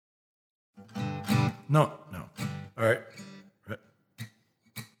No. All right.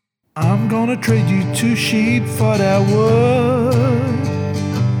 I'm gonna trade you 2 sheep for that wood.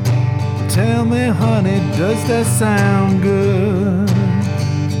 Tell me, honey, does that sound good?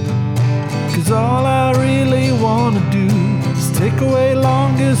 'Cause all I really wanna do is take away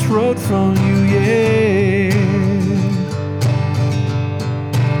longest road from you, yeah.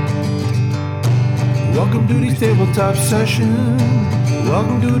 Welcome to these tabletop sessions.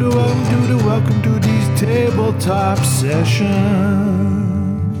 Welcome to these tabletop sessions.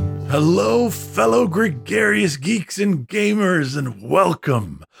 Hello, fellow gregarious geeks and gamers, and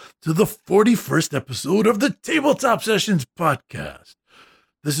welcome to the 41st episode of the Tabletop Sessions podcast.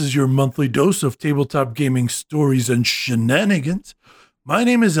 This is your monthly dose of tabletop gaming stories and shenanigans. My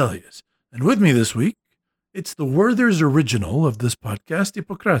name is Elias, and with me this week, it's the Werther's original of this podcast,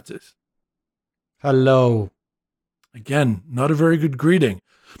 Hippocrates. Hello. Again, not a very good greeting.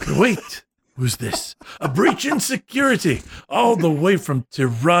 But wait, who's this? A breach in security, all the way from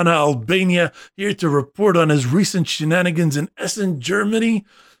Tirana, Albania, here to report on his recent shenanigans in Essen, Germany,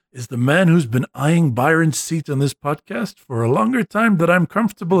 is the man who's been eyeing Byron's seat on this podcast for a longer time than I'm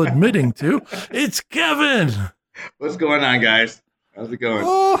comfortable admitting to. It's Kevin. What's going on, guys? How's it going?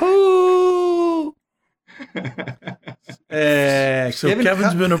 Oh! So Kevin,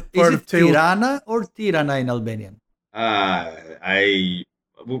 Kevin's been a part of Tirana or Tirana in Albanian? Me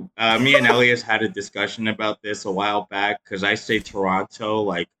and Elias had a discussion about this a while back because I say Toronto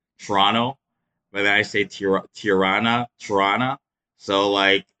like Toronto, but then I say Tirana. So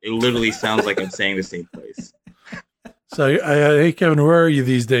like it literally sounds like I'm saying the same place. So hey Kevin, where are you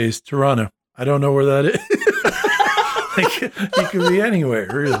these days? Toronto. I don't know where that is. He could be anywhere,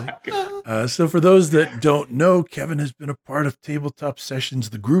 really. So for those that don't know, Kevin has been a part of Tabletop Sessions,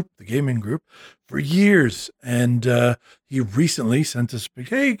 the gaming group, for years. And he recently sent us,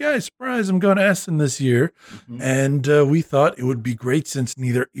 hey guys, surprise, I'm going to Essen this year. Mm-hmm. And we thought it would be great, since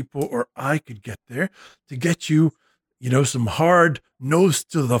neither Ipo or I could get there, to get you, some hard nose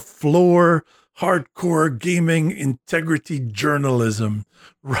to the floor, hardcore gaming integrity journalism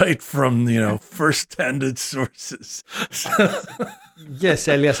right from, first-handed sources. Yes,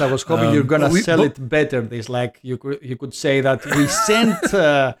 Elias, I was hoping you're going to sell it better. This, like, you could say that we sent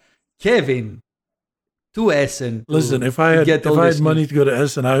Kevin to Essen. Listen, if I had money to go to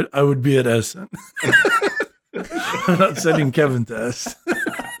Essen, I would be at Essen. I'm not sending Kevin to Essen.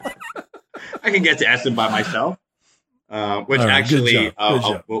 I can get to Essen by myself, which right, actually, good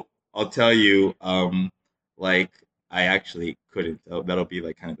job. I'll tell you, I actually couldn't. That'll be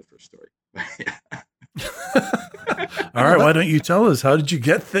like kind of the first story. All right, why don't you tell us? How did you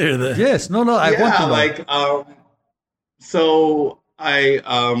get there then? Yes, I want to know. So I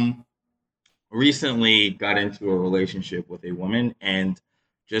recently got into a relationship with a woman and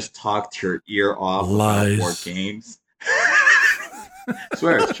just talked her ear off about board games. I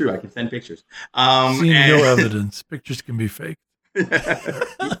swear it's true. I can send pictures. Seeing no evidence. Pictures can be fake.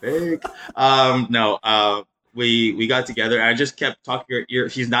 Fake. We got together and I just kept talking her ear.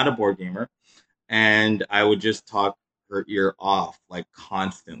 She's not a board gamer. And I would just talk her ear off like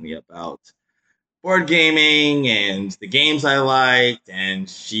constantly about board gaming and the games I liked. And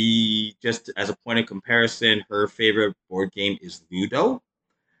she, just as a point of comparison, her favorite board game is Ludo.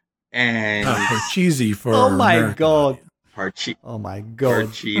 And cheesy for oh my American god. Oh my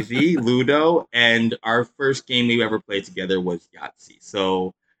god. Cheesy, Ludo. And our first game we ever played together was Yahtzee.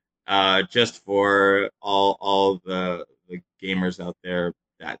 So just for all the gamers out there,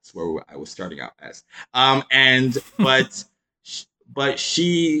 that's where I was starting out as. But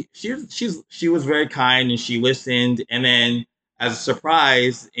she was very kind and she listened. And then as a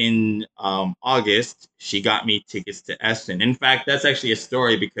surprise in August, she got me tickets to Essen. In fact, that's actually a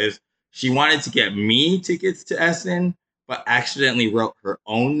story because she wanted to get me tickets to Essen, but accidentally wrote her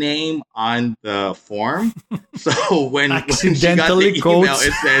own name on the form. So when she got the email,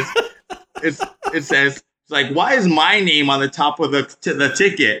 it says like, why is my name on the top of the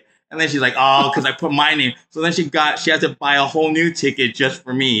ticket? And then she's like, oh, because I put my name. So then she had to buy a whole new ticket just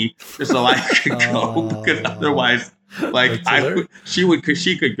for me, just so I could go, because otherwise, like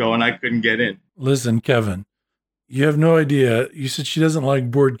she could go and I couldn't get in. Listen, Kevin, you have no idea. You said she doesn't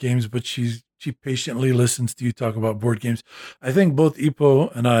like board games, but she patiently listens to you talk about board games. I think both Ipo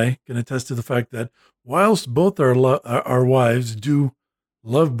and I can attest to the fact that whilst both our wives do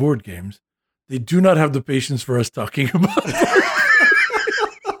love board games, they do not have the patience for us talking about it.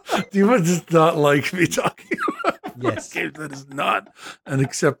 Diva does not like me talking about board games. That is not an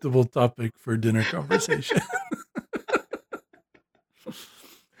acceptable topic for dinner conversation.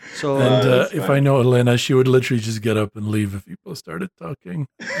 If I know Elena, she would literally just get up and leave if people started talking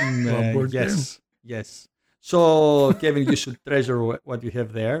about board games. Yes. So, Kevin, you should treasure what you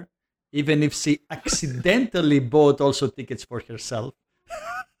have there, even if she accidentally bought also tickets for herself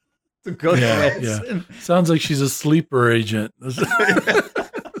to go to Essen. Sounds like she's a sleeper agent.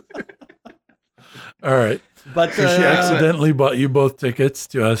 All right. But so she accidentally bought you both tickets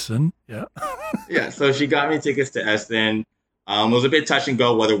to Essen. Yeah. Yeah. So she got me tickets to Essen. It was a bit touch and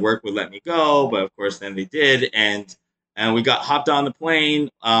go whether work would let me go, but of course then they did, and we got hopped on the plane,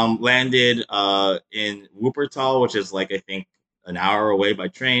 landed in Wuppertal, which is like I think an hour away by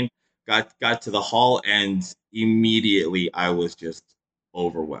train. Got to the hall, and immediately I was just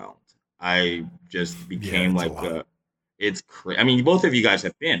overwhelmed. I just became it's crazy. I mean, both of you guys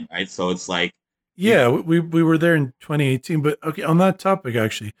have been, right? So it's like. Yeah, we were there in 2018, but okay, on that topic,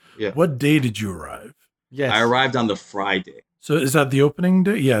 actually, what day did you arrive? Yes. I arrived on the Friday. So is that the opening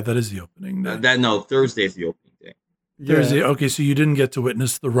day? Yeah, that is the opening day. Thursday is the opening day. Thursday, okay, so you didn't get to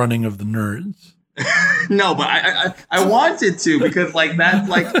witness the running of the nerds. No, but I wanted to because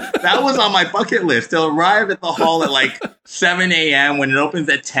that was on my bucket list to arrive at the hall at 7 a.m. when it opens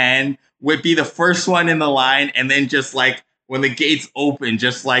at 10 would be the first one in the line, and then just when the gates open,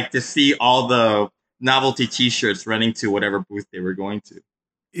 just to see all the novelty T-shirts running to whatever booth they were going to.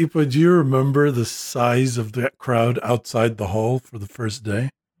 Ipa, do you remember the size of that crowd outside the hall for the first day?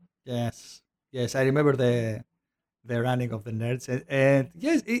 Yes, I remember the running of the nerds, and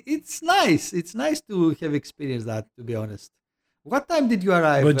yes, it's nice. It's nice to have experienced that. To be honest, what time did you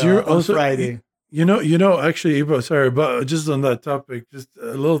arrive? But you're on Friday. Actually, Ipa, sorry, but just on that topic, just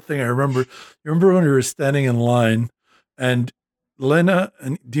a little thing I remember. You remember when we were standing in line? And Lena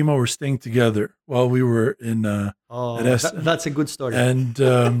and Dima were staying together while we were in at Essen. That's a good story. And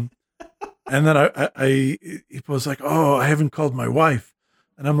and then I was like, "Oh, I haven't called my wife,"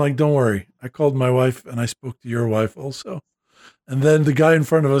 and I'm like, "Don't worry, I called my wife and I spoke to your wife also." And then the guy in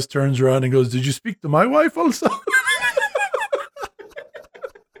front of us turns around and goes, "Did you speak to my wife also?"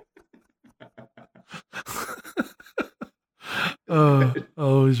 I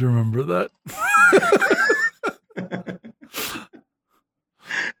always remember that.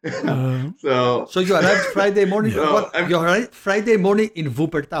 So you arrived Friday morning. You arrived Friday morning in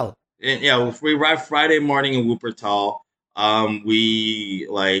Wuppertal. Yeah, we arrived Friday morning in Wuppertal. We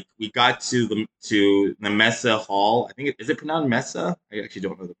got to the Messe Hall. I think is it pronounced Messe? I actually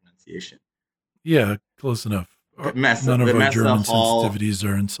don't know the pronunciation. Yeah, close enough. Messe, None of our Messe German Hall. sensitivities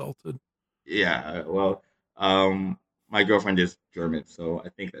are insulted. Yeah, well, my girlfriend is German, so I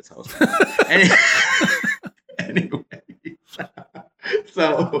think that's how it's anyway.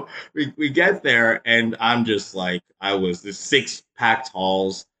 So we get there, and I'm just there's 6 packed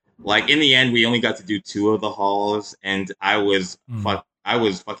halls. In the end, we only got to do 2 of the halls, and I was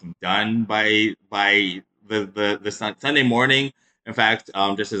fucking done by the Sunday morning. In fact,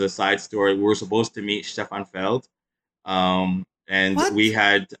 just as a side story, we were supposed to meet Stefan Feld, and what? we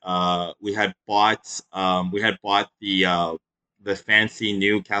had bought the fancy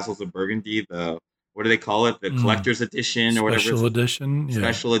new Castles of Burgundy, what do they call it? The collector's edition or whatever. Special edition. Yeah.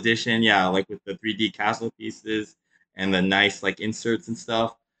 Special edition, yeah, with the 3D castle pieces and the nice inserts and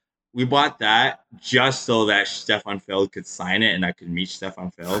stuff. We bought that just so that Stefan Feld could sign it and I could meet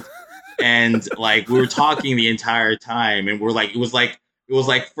Stefan Feld. And we were talking the entire time, and we're it was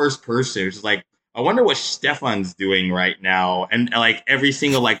first person. It was I wonder what Stefan's doing right now. And every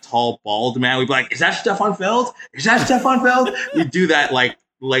single tall bald man, we'd be like, is that Stefan Feld? Is that Stefan Feld? We do that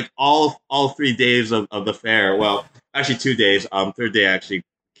all 3 days of the fair. Well, actually 2 days. Third day I actually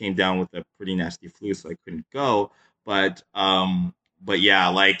came down with a pretty nasty flu, so I couldn't go. But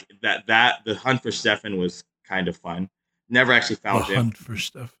yeah, that the hunt for Stefan was kind of fun. Never actually found him. Hunt for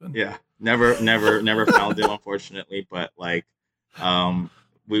Stefan. Yeah, never found him, unfortunately. But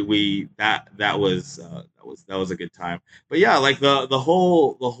we that was a good time. But yeah, the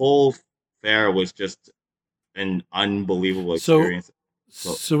whole fair was just an unbelievable experience.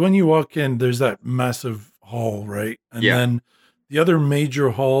 So when you walk in, there's that massive hall, right? And then the other major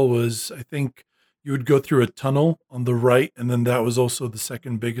hall was, I think you would go through a tunnel on the right, and then that was also the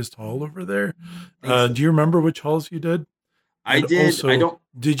second biggest hall over there. Do you remember which halls you did? I did. Also,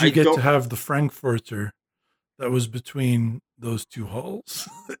 did you get to have the Frankfurter that was between those 2 halls?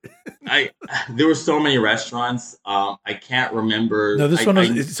 There were so many restaurants. I can't remember. No, this one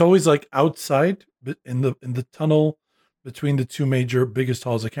it's always outside, but in the tunnel between the 2 major biggest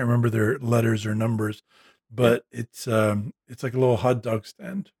halls. I can't remember their letters or numbers, but it's like a little hot dog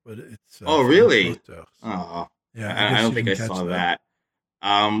stand. But it's oh really? Oh yeah. I don't think I saw that.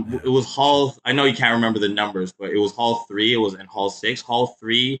 It was hall. I know you can't remember the numbers, but it was hall 3. It was in hall 6. Hall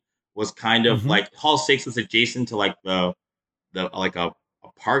 3 was kind of hall 6 was adjacent to the a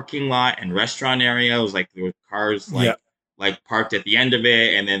parking lot and restaurant area. It was like there were cars Yeah, like parked at the end of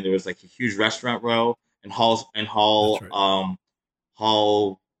it, and then there was like a huge restaurant row. And that's right.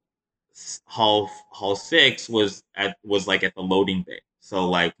 hall hall 6 was like at the loading bay, so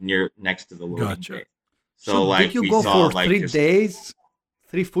like next to the loading Gotcha. bay. So So did like you we go saw for like 3 days,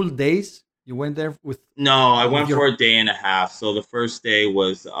 3 full days? You went there no, I with went your. for a day and a half. So the first day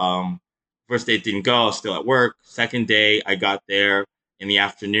didn't go, I was still at work. Second day I got there in the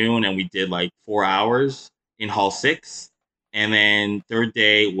afternoon and we did like 4 hours in hall 6. And then third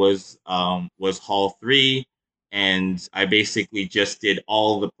day was hall 3, and I basically just did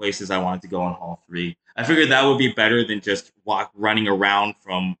all the places I wanted to go in hall 3. I figured that would be better than just running around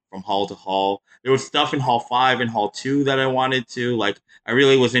from hall to hall. There was stuff in hall 5 and hall 2 that I wanted to like. I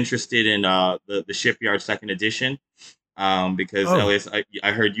really was interested in the Shipyard Second Edition, because Oh, Elias,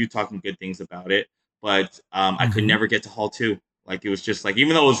 I heard you talking good things about it, but I could hmm never get to Hall 2. Like it was just like,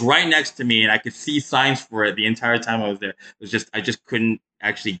 even though it was right next to me and I could see signs for it the entire time I was there, it was just I just couldn't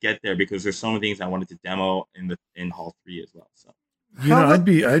actually get there because there's so many things I wanted to demo in Hall 3 as well. So How I'd about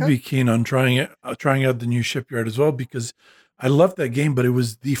be keen on trying out the new Shipyard as well because I loved that game, but it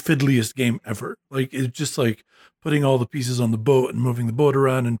was the fiddliest game ever. Like it's just like putting all the pieces on the boat and moving the boat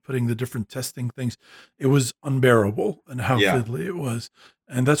around and putting the different testing things. It was unbearable and how yeah, fiddly it was,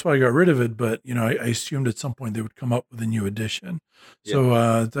 and that's why I got rid of it. But I assumed at some point they would come up with a new edition. yeah.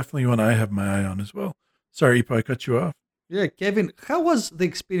 So definitely one I have my eye on as well. Sorry, Ipo, I cut you off. Yeah, Kevin, how was the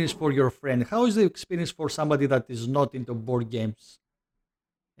experience for your friend? How is the experience for somebody that is not into board games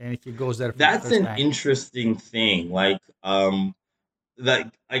and he goes there for the That's first an time? interesting thing. Like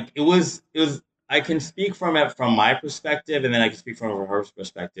it was I can speak from it from my perspective, and then I can speak from her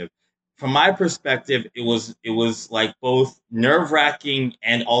perspective. From my perspective, it was like both nerve-wracking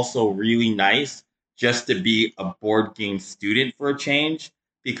and also really nice just to be a board game student for a change,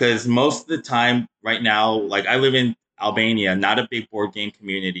 because most of the time right now, like I live in Albania, not a big board game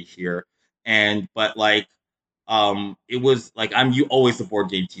community here, and but like it was like you always the board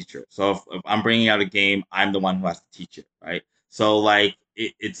game teacher. So if I'm bringing out a game, I'm the one who has to teach it, right? So like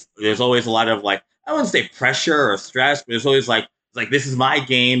it's there's always a lot of like, I wouldn't say pressure or stress, but it's always like this is my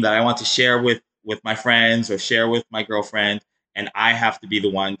game that I want to share with my friends or share with my girlfriend, and I have to be the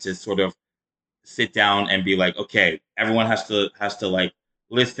one to sort of sit down and be like, okay, everyone has to like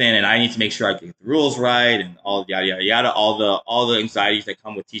listen, and I need to make sure I get the rules right and all yada yada yada, all the anxieties that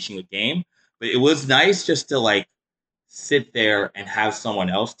come with teaching a game. But it was nice just to like sit there and have someone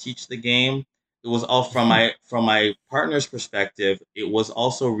else teach the game. It was all from my partner's perspective. It was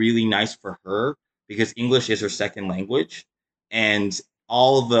also really nice for her because English is her second language, and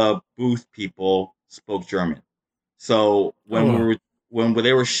all the booth people spoke German. So Oh wow. when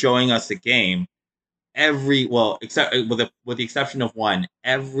they were showing us a game, except with the exception of one,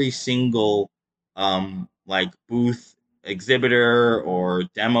 every single like booth exhibitor or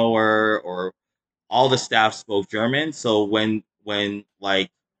demoer or all the staff spoke German. So when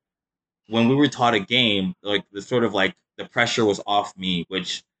we were taught a game, like the sort of like the pressure was off me,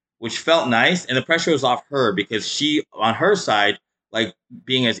 which felt nice, and the pressure was off her because she on her side, like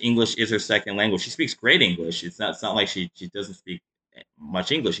being as English is her second language, she speaks great English. It's not like she doesn't speak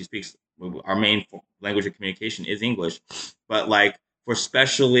much English. She speaks our main language of communication is English, but like for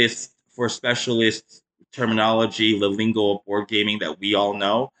specialist terminology, the lingo of board gaming that we all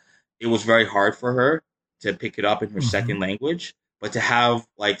know, it was very hard for her to pick it up in her hmm second language, but to have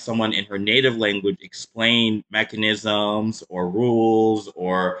like someone in her native language explain mechanisms or rules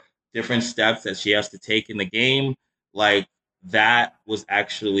or different steps that she has to take in the game, like that was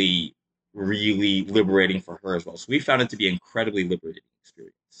actually really liberating for her as well. So we found it to be an incredibly liberating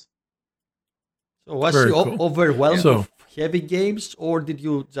experience. So was Very you cool. overwhelmed Yeah. So with heavy games, or did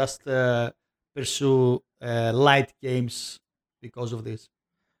you just pursue light games because of this?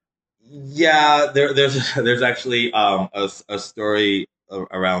 Yeah, there's actually a story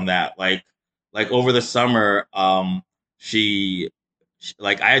around that. Like over the summer,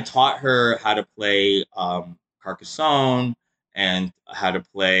 like I had taught her how to play Carcassonne and how to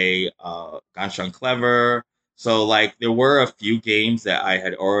play Ganshon Clever. So like there were a few games that I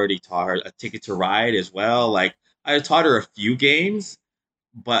had already taught her. A Ticket to Ride as well. Like I had taught her a few games,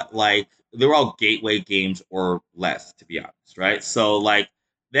 but like they were all gateway games or less, to be honest, right? So like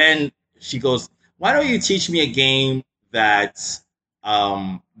then she goes, "Why don't you teach me a game that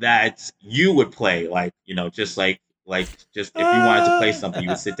you would play? Like just if you wanted to play something, you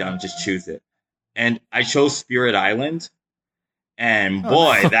would sit down and just choose it." And I chose Spirit Island, and Oh,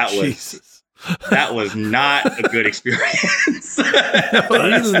 boy, nice. oh that was Jesus. That was not a good experience. No,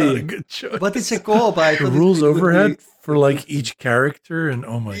 that's not a Really? good choice. But it's a co-op. I The thought rules it would overhead be- for like each character, and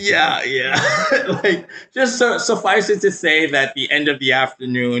oh my god. Yeah. Like, just suffice it to say that the end of the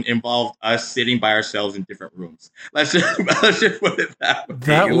afternoon involved us sitting by ourselves in different rooms. Let's just put it that way.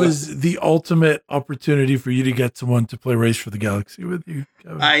 That was the ultimate opportunity for you to get someone to play Race for the Galaxy with you,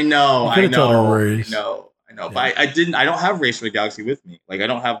 Kevin. I know. You could have taught her Race. I know. But I didn't. I don't have Race for the Galaxy with me. Like, I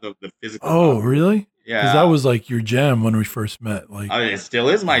don't have the physical. Oh, copy. really? Yeah. Because that was like your jam when we first met. Like, I mean, it still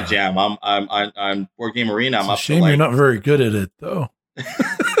is my jam. I'm on Board Game Arena. I'm it's a up shame to, like, you're not very good at it, though.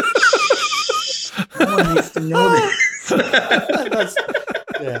 No one needs to know this. That's,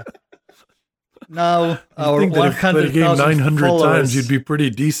 yeah. Now our You'd think that if you played a 100,000 game 900 followers times, you'd be pretty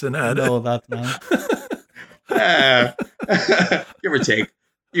decent at it. know that now. Yeah. Give or take.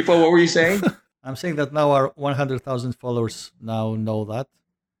 Ipo, what were you saying? I'm saying that now our 100,000 followers now know that,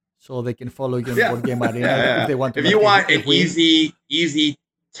 so they can follow you on Yeah. Board Game Arena Yeah. if they want to. If you make want a an win. easy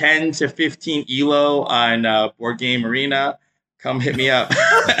 10 to 15 elo on Board Game Arena, come hit me up.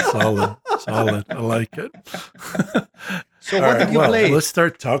 Solid. I like it. So All what right, did you well, play? Let's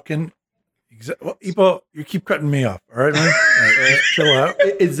start talking. Well, Ipo, you keep cutting me off. All right, man. All right, chill out.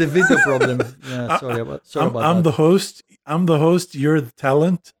 It's a video problem. Yeah, sorry about I'm that. the host. I'm the host. You're the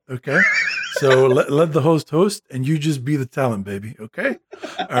talent. Okay. So let the host, and you just be the talent, baby. Okay.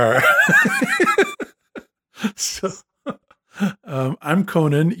 All right. So I'm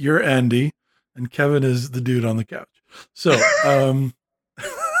Conan. You're Andy, and Kevin is the dude on the couch. So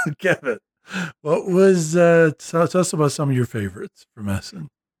Kevin, what was tell us about some of your favorites from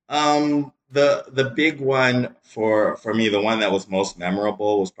Essen? The big one for me, the one that was most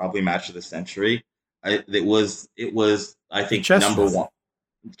memorable was probably Match of the Century. It was I think number one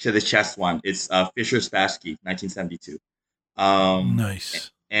to the chess one. It's Fischer Spassky, 1972. Nice.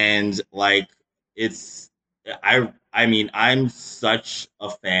 And like it's I mean, I'm such a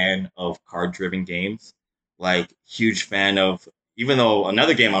fan of card driven games. Like, huge fan of, even though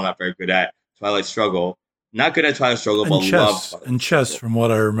another game I'm not very good at, Twilight Struggle. Not good at Twilight Struggle, but love Twilight chess, Struggle. from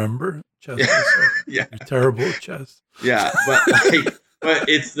what I remember. Chess. Yeah. You're terrible at chess. Yeah, but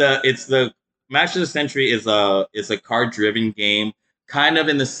it's the Match of the Century is a card driven game, kind of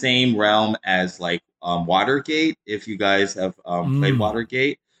in the same realm as like Watergate. If you guys have played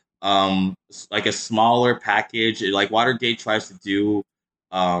Watergate, like a smaller package. Like, Watergate tries to do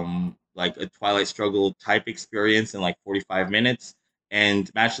like a Twilight Struggle type experience in like 45 minutes, and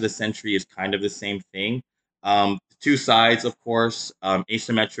Match of the Century is kind of the same thing. Two sides, of course,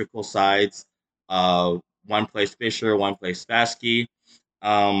 asymmetrical sides. One plays Fischer, one plays Spassky,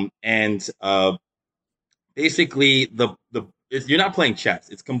 and basically you're not playing chess.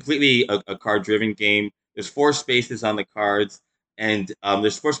 It's completely a card driven game. There's 4 spaces on the cards, and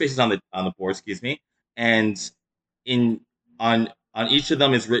there's 4 spaces on the board. Excuse me, and in on each of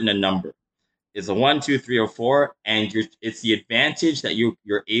them is written a number. It's a 1, 2, 3, or 4, and it's the advantage that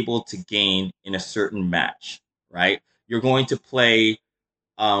you're able to gain in a certain match. Right? You're going to play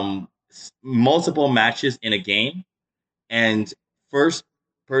multiple matches in a game, and first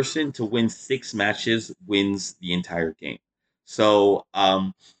person to win 6 matches wins the entire game. So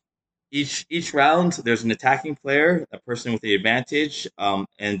each round there's an attacking player, a person with the advantage,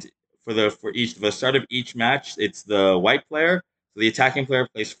 and for the start of each match, it's the white player. So the attacking player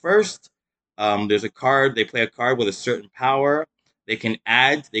plays first. There's a card. They play a card with a certain power. They can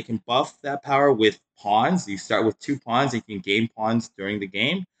buff that power with pawns. You start with 2 pawns. You can gain pawns during the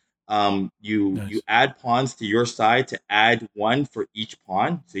game. You add pawns to your side to add 1 for each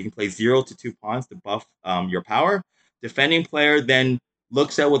pawn. So you can play 0 to 2 pawns to buff your power. Defending player then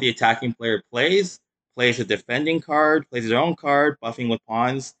looks at what the attacking player plays a defending card, plays their own card, buffing with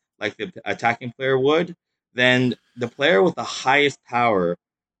pawns like the attacking player would. Then the player with the highest power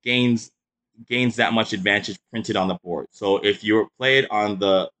gains that much advantage printed on the board. So if you play it on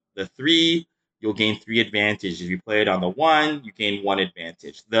the 3, you'll gain 3 advantage. If you play it on the 1, you gain 1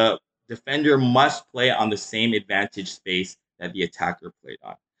 advantage. The defender must play on the same advantage space that the attacker played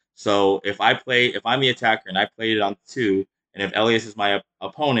on. So if I'm the attacker and I played it on 2, and if Elias is my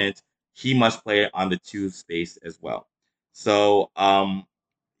opponent, he must play it on the 2 space as well. So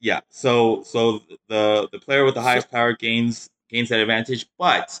yeah, so the player with the highest power gains that advantage,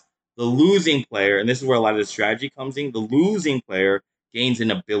 but the losing player, and this is where a lot of the strategy comes in, the losing player gains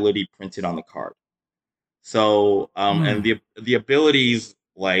an ability printed on the card. So and the abilities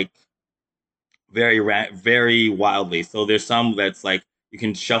like very wildly. So there's some that's like you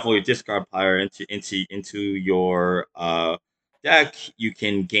can shuffle your discard player into your deck. You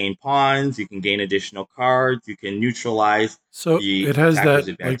can gain pawns. You can gain additional cards. You can neutralize. So it has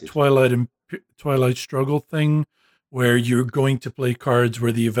that like Twilight Twilight Struggle thing, where you're going to play cards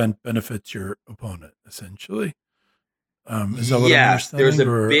where the event benefits your opponent, essentially. Is that what I'm Yes, there's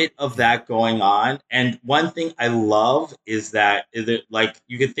understanding? a bit of that going on. And one thing I love is that like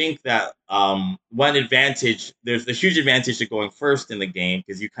you could think that one advantage, there's a huge advantage to going first in the game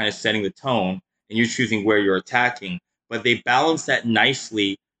because you're kind of setting the tone and you're choosing where you're attacking. But they balance that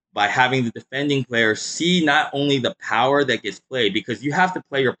nicely by having the defending player see not only the power that gets played, because you have to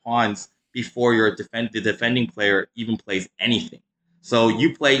play your pawns before the defending player even plays anything. So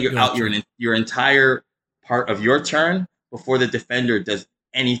you play your entire part of your turn before the defender does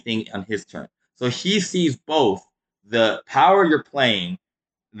anything on his turn. So he sees both the power you're playing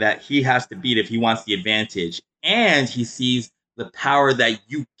that he has to beat if he wants the advantage, and he sees the power that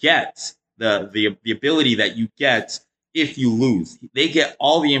you get, the ability that you get if you lose. They get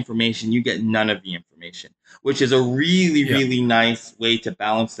all the information, you get none of the information, which is a really, really nice way to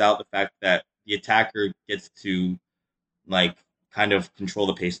balance out the fact that the attacker gets to like kind of control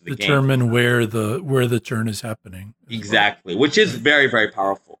the pace of the Determine game. where the turn is happening. Exactly, which is very, very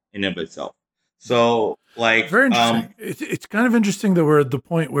powerful in and of itself. So, like, very interesting. It's kind of interesting that we're at the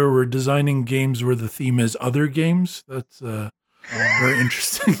point where we're designing games where the theme is other games. That's very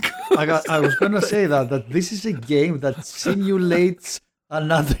interesting. I was going to say that this is a game that simulates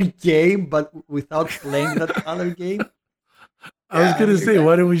another game, but without playing that other game. I was going to say,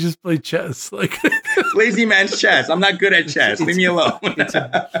 why don't we just play chess? Like lazy man's chess. I'm not good at chess. Leave me alone.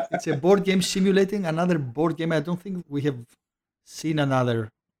 It's a board game simulating another board game. I don't think we have seen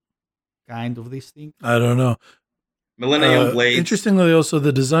another kind of this thing. I don't know. Millennium Blades. Interestingly, also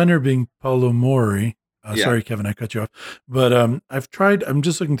the designer being Paulo Mori. Sorry, Kevin, I cut you off. But I'm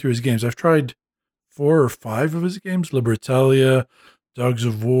just looking through his games. I've tried 4 or 5 of his games: Libertalia, Dogs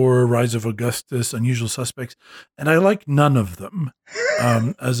of War, Rise of Augustus, Unusual Suspects, and I like none of them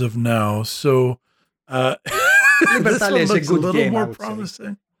as of now. So Libertalia is a good game, more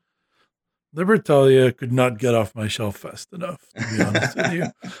promising. Libertalia could not get off my shelf fast enough, to be honest with you.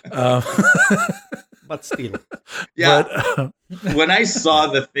 But still, when I saw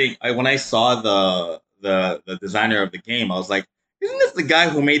the thing, when I saw the designer of the game, I was like, "Isn't this the guy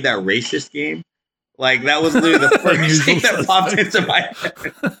who made that racist game?" Like that was literally the first thing that popped into my head.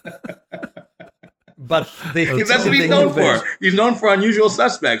 But that's what he's known for. He's known for Unusual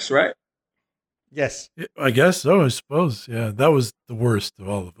Suspects, right? Yes, I guess so. I suppose. Yeah, that was the worst of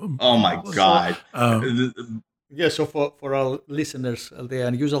all of them. Oh my god! So for our listeners, the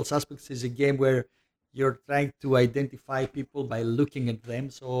Unusual Suspects is a game where you're trying to identify people by looking at them.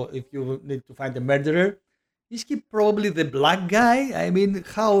 So if you need to find a murderer, is he probably the black guy? I mean,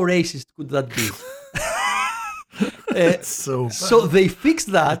 how racist could that be? It's so bad. So they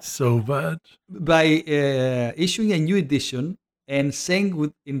fixed that. It's so bad by issuing a new edition and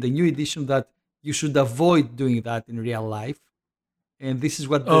saying in the new edition that you should avoid doing that in real life. And this is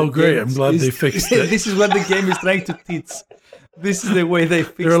what great. I'm glad they fixed it. This is what the game is trying to teach. This is the way they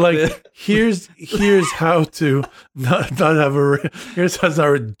fix it. They're like, here's how to not have here's how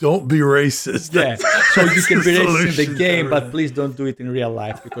to don't be racist. Yeah. So you can be racist in the game, but please don't do it in real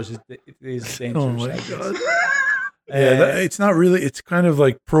life because it is dangerous. Oh my god. It's not really, it's kind of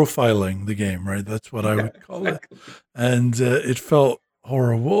like profiling the game, right? That's what I would call it. And it felt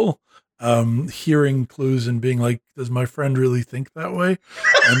horrible. Hearing clues and being like, does my friend really think that way?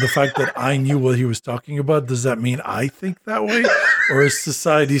 And the fact that I knew what he was talking about, does that mean I think that way? Or is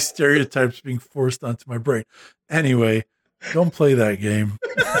society stereotypes being forced onto my brain? Anyway, don't play that game.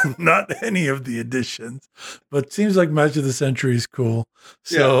 Not any of the editions. But it seems like Match of the Century is cool.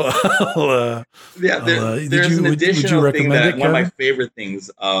 So there's an additional thing that one of my favorite things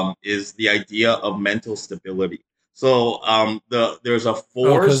is the idea of mental stability. So there's a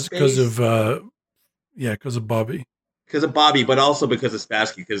because of Bobby. Because of Bobby, but also because of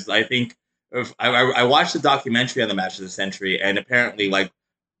Spassky. Because I think I watched the documentary on the Match of the Century, and apparently, like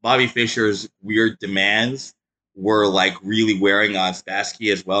Bobby Fischer's weird demands were like really wearing on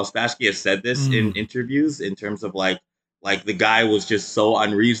Spassky as well. Spassky has said this in interviews in terms of like the guy was just so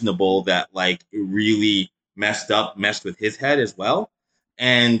unreasonable that like it really messed with his head as well,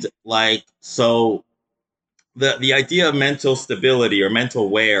 and like so. The idea of mental stability or mental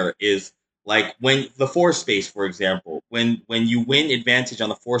wear is like when the force space, for example, when you win advantage on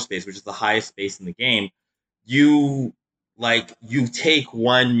the force space, which is the highest space in the game, you take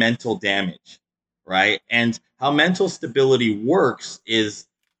 1 mental damage, right? And how mental stability works is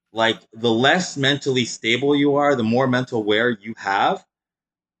like the less mentally stable you are, the more mental wear you have,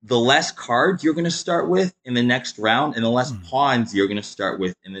 the less cards you're going to start with in the next round, and the less pawns you're going to start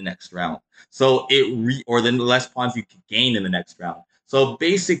with in the next round. So or the less pawns you can gain in the next round. So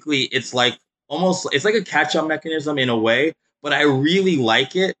basically, it's like it's like a catch-up mechanism in a way, but I really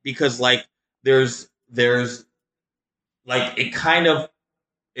like it because like there's like it kind of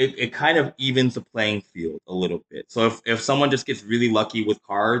evens the playing field a little bit. So if someone just gets really lucky with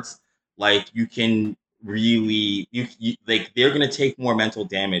cards, like you can really you like they're gonna take more mental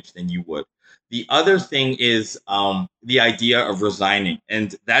damage than you would. The other thing is the idea of resigning,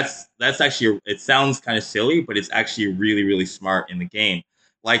 and that's actually it sounds kind of silly, but it's actually really really smart in the game.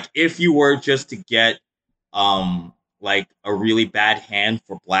 Like if you were just to get like a really bad hand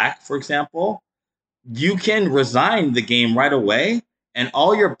for black, for example, you can resign the game right away and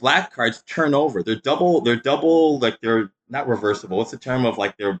all your black cards turn over. They're double like they're not reversible. What's the term of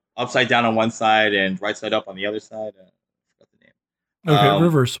like they're upside down on one side and right side up on the other side? I forgot the name. Okay,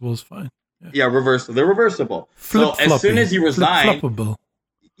 reversible is fine. Yeah, reversible. They're reversible. Flip so as soon as you resign, flippable.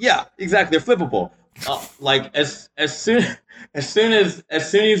 yeah, exactly. They're flippable. Like as soon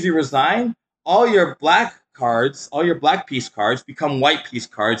as you resign, all your black cards, all your black piece cards become white piece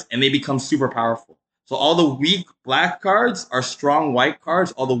cards, and they become super powerful. So all the weak black cards are strong white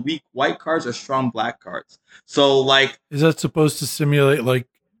cards. All the weak white cards are strong black cards. So like, is that supposed to simulate like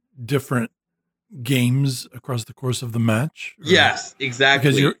different games across the course of the match? Yes,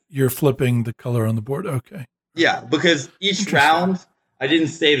 exactly. Because you're flipping the color on the board. Okay. Yeah, because each round, I didn't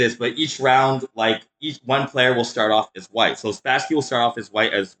say this, but each round, like each one player will start off as white. So Spassky will start off as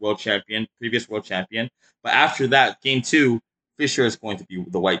white as world champion, previous world champion. But after that, game 2, Fischer is going to be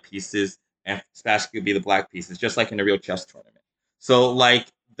the white pieces, and Spassky will be the black pieces, just like in a real chess tournament. So like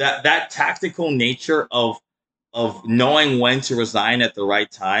that tactical nature of knowing when to resign at the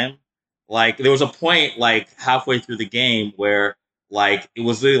right time. Like there was a point like halfway through the game where like it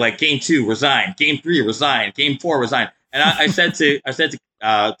was literally like game 2 resign, game 3 resign, game 4 resign, and I said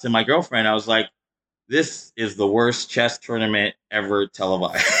to my girlfriend, I was like, this is the worst chess tournament ever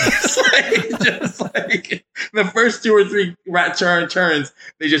televised. just like the first 2 or 3 turns,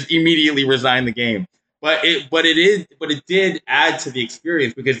 they just immediately resign the game. But it did add to the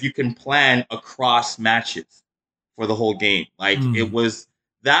experience because you can plan across matches for the whole game. Like it was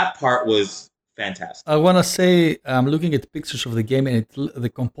that part was fantastic. I want to say I'm looking at pictures of the game, and the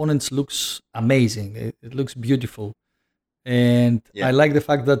components looks amazing. It looks beautiful. And I like the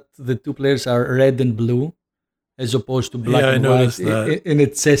fact that the 2 players are red and blue as opposed to black and white in a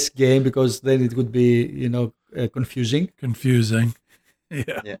chess game, because then it would be, confusing.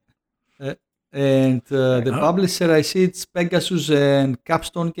 Yeah. And the publisher, I see it's Pegasus and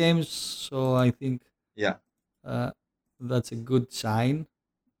Capstone Games, so I think that's a good sign.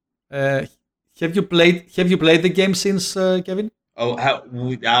 Have you played the game since, Kevin? Oh,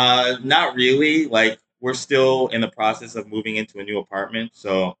 not really. Like we're still in the process of moving into a new apartment,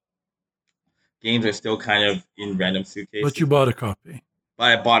 so games are still kind of in random suitcases. But you bought a copy.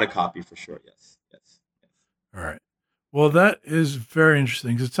 But I bought a copy for sure. Yes. All right. Well, that is very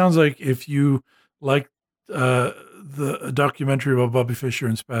interesting. It sounds like if you like the documentary about Bobby Fischer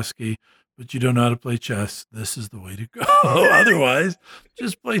and Spassky, but you don't know how to play chess, this is the way to go. Otherwise,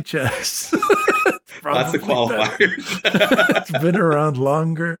 just play chess. That's the qualifier. It's been around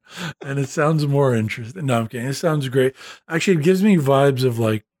longer, and it sounds more interesting. No, I'm kidding. It sounds great. Actually, it gives me vibes of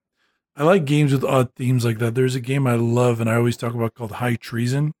like, I like games with odd themes like that. There's a game I love, and I always talk about called High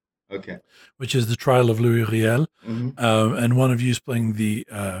Treason. Okay. Which is the trial of Louis Riel. Mm-hmm. And one of you is playing the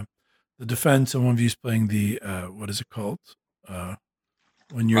defense, and one of you is playing the, what is it called?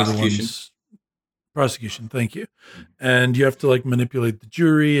 When you're the ones... Prosecution, thank you. And you have to like manipulate the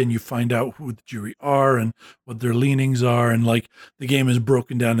jury, and you find out who the jury are and what their leanings are. And like the game is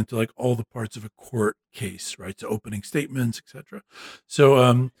broken down into like all the parts of a court case, right? So opening statements, etc.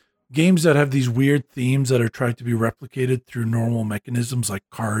 So games that have these weird themes that are tried to be replicated through normal mechanisms like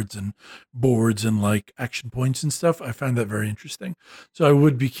cards and boards and like action points and stuff, I find that very interesting. So I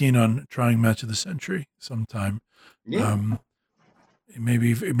would be keen on trying Match of the Century sometime. Yeah.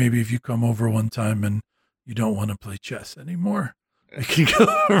 Maybe if you come over one time and you don't want to play chess anymore, we can go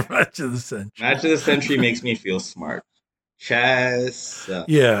for Match of the Century. Match of the Century makes me feel smart. Chess.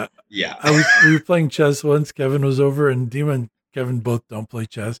 Yeah. Yeah. We were playing chess once. Kevin was over, and Dima and Kevin both don't play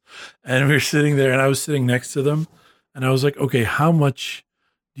chess. And we were sitting there, and I was sitting next to them. And I was like, okay, how much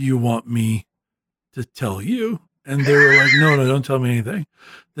do you want me to tell you? And they were like, no, don't tell me anything.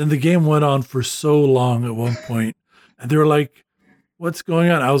 Then the game went on for so long at one point, and they were like, what's going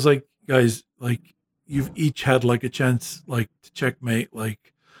on? I was like, guys, like you've each had like a chance like to checkmate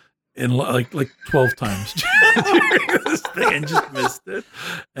like in like 12 times during this thing and just missed it.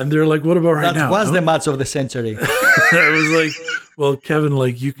 And they're like, what about right now? That was the match of the century. I was like, well, Kevin,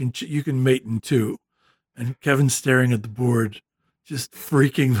 like you can mate in 2. And Kevin's staring at the board, just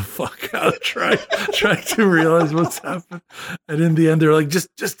freaking the fuck out, trying to realize what's happened. And in the end, they're like,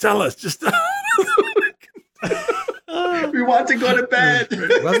 just tell us, just tell us. We want to go to bed.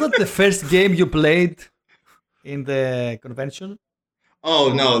 Was that the first game you played in the convention?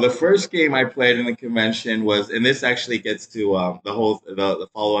 Oh no, the first game I played in the convention was, and this actually gets to the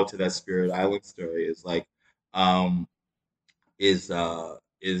follow up to that Spirit Island story is like, um, is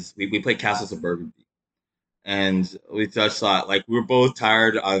we played Castles of Burgundy, and we just thought like we were both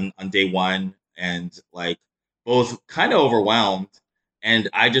tired on day one, and like both kind of overwhelmed, and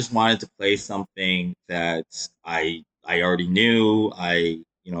I just wanted to play something that I already knew, I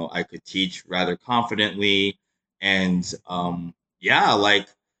could teach rather confidently, and yeah, like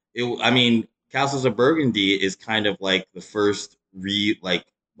I mean, Castles of Burgundy is kind of like the first like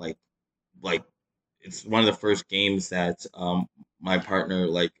it's one of the first games that my partner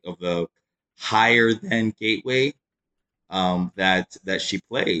like of the higher than gateway that she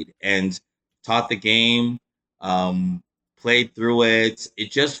played and taught the game, played through it.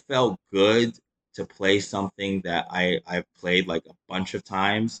 It just felt good to play something that I've played like a bunch of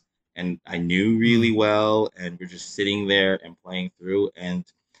times and I knew really well, and we're just sitting there and playing through. And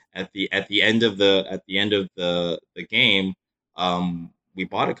at the end of the game, we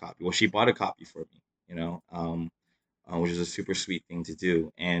bought a copy. Well, she bought a copy for me, which is a super sweet thing to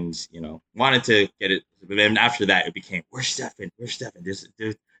do. And, wanted to get it. But then after that, it became, where's Stefan? Where's Stefan? Do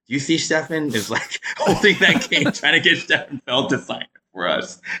you see Stefan? Is like holding that game, trying to get Stefan Feld to sign it for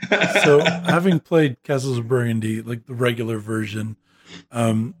us. So having played Castles of Burgundy, like the regular version,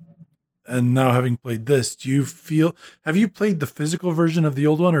 and now having played this, have you played the physical version of the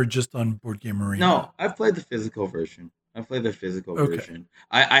old one or just on Board Game Arena? No, I've played the physical version. Version.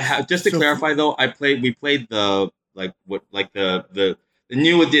 I have, just to clarify though, we played the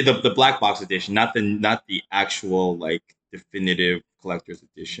new the black box edition, not the actual like definitive collector's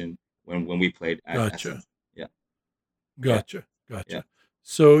edition when we played at Gotcha. Essen. Yeah. Gotcha. Yeah.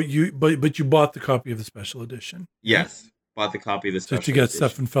 So you bought the copy of the special edition. Yes. Bought the copy of the special to get edition.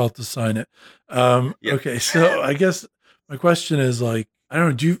 Stefan Feld to sign it. Yeah. Okay, so I guess my question is like, I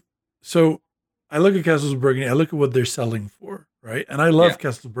don't know, so I look at Castles of Burgundy, I look at what they're selling for, right? And I love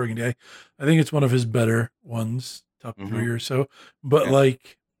Castles of Burgundy. I think it's one of his better ones, top 3 or so. But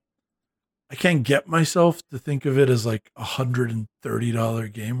like, I can't get myself to think of it as like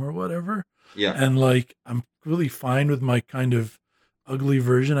 $130 game or whatever. Yeah. And like, I'm really fine with my kind of ugly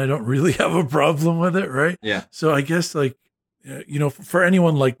version. I don't really have a problem with it, right? Yeah. So I guess like, for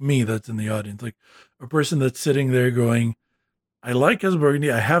anyone like me that's in the audience, like a person that's sitting there going, I like Castles of Burgundy.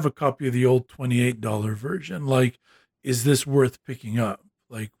 I have a copy of the old $28 version. Like, is this worth picking up?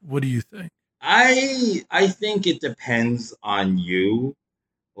 Like, what do you think? I think it depends on you.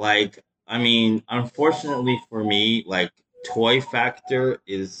 Like, I mean, unfortunately for me, like toy factor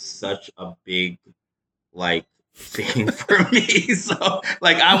is such a big like thing for me. So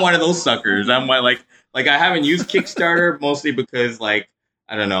like I'm one of those suckers. I'm like I haven't used Kickstarter mostly because like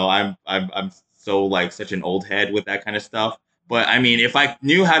I don't know, I'm so like such an old head with that kind of stuff. But I mean, if I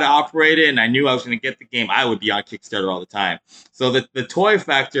knew how to operate it and I knew I was going to get the game, I would be on Kickstarter all the time. So the toy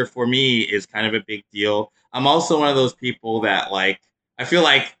factor for me is kind of a big deal. I'm also one of those people that like I feel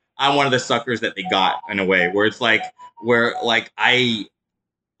like I'm one of the suckers that they got in a way where it's like where like I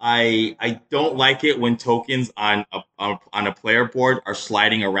don't like it when tokens on a player board are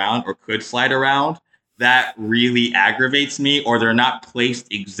sliding around or could slide around. That really aggravates me, or they're not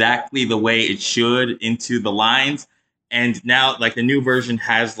placed exactly the way it should into the lines. And now, like the new version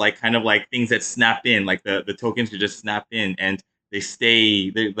has like kind of like things that snap in, like the tokens could just snap in and they stay.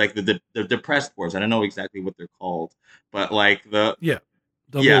 They like the depressed boards. I don't know exactly what they're called, but like double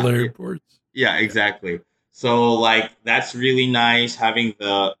layered boards. Yeah, exactly. So like that's really nice having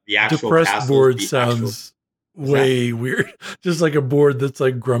the actual depressed board sounds way weird. Just like a board that's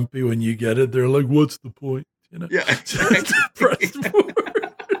like grumpy when you get it. They're like, "What's the point?" Yeah, depressed board.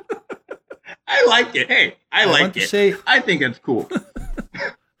 I like it. Hey, I like it. I think it's cool.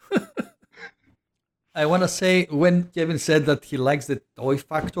 I want to say when Kevin said that he likes the toy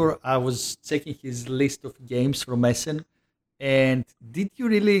factor, I was checking his list of games from Essen, and did you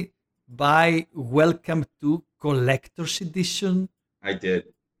really buy Welcome to Collector's Edition? I did.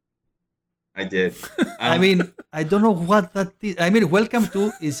 I mean, I don't know what that is. I mean, Welcome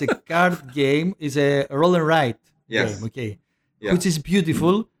to is a card game, is a roll and write game, okay, which is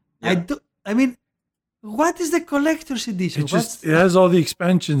beautiful. Yeah. I mean, what is the collector's edition? It has all the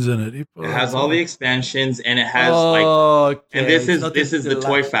expansions in it. It has all the expansions, and it has and this is the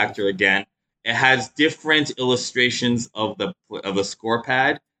toy factor again. It has different illustrations of the score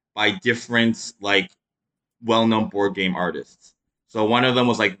pad by different like well-known board game artists. So one of them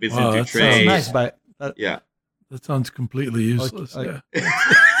was like Vincent Wow, that That's Dutray. nice, but Yeah. That sounds completely useless. Okay.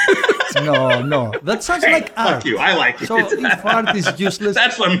 Yeah. no. That sounds Hey, like art. fuck you. I like it. So if art is useless,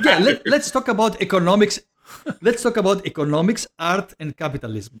 That's what yeah. matters. Let's talk about economics. Let's talk about economics, art, and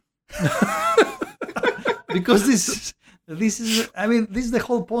capitalism. Because this is. I mean, this is the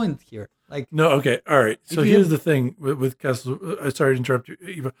whole point here. Like, No, okay, all right. So If you here's have- the thing with Castle. Sorry to interrupt you,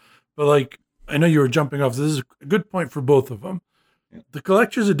 Eva, but like I know you were jumping off. This is a good point for both of them. Yeah. The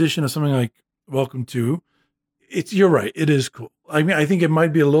collector's edition of something like Welcome to, you're right. It is cool. I mean, I think it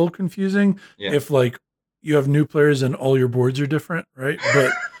might be a little confusing Yeah. if like you have new players and all your boards are different, right?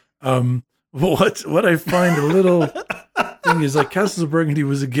 But what I find a little thing is like Castles of Burgundy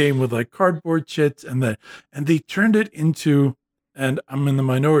was a game with like cardboard chits and they turned it into, and I'm in the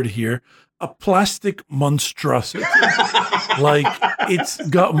minority here, a plastic monstrosity. Like it's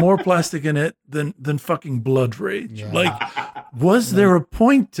got more plastic in it than fucking Blood Rage. Yeah. Like, was there a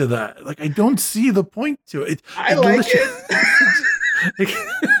point to that? Like, I don't see the point to it. I like it.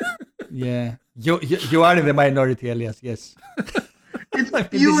 yeah, you are in the minority, Elias. Yes. It's This is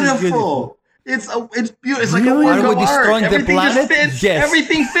beautiful. It's beautiful. It's like a Really? work Are we of art. destroying the Everything just planet? fits. Yes.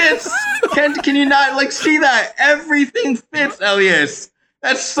 Everything fits. Can you not like see that? Everything fits, Elias.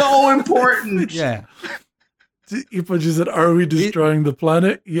 That's so important. Yeah. Ipo just said, "Are we destroying the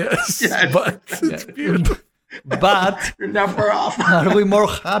planet?" Yes, Yes. but it's beautiful. But You're never off. are we more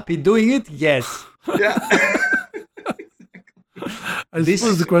happy doing it? Yes. Yeah. I This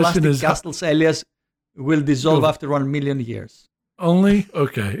suppose the question plastic is castles, Elias, will dissolve Go. after 1,000,000 years. only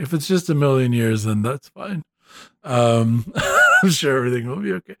okay. If it's just a million years, then that's fine. I'm sure everything will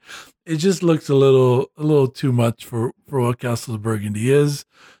be okay. It just looks a little too much for what Castle of Burgundy is.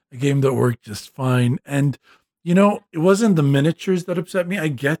 A game that worked just fine. And you know, it wasn't the miniatures that upset me. I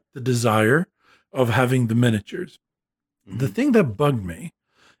get the desire of having the miniatures. The thing that bugged me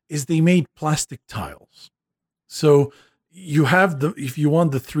is they made plastic tiles. So you have if you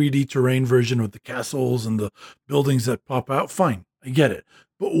want the 3D terrain version with the castles and the buildings that pop out, fine, I get it.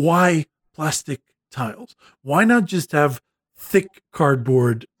 But why plastic tiles? Why not just have thick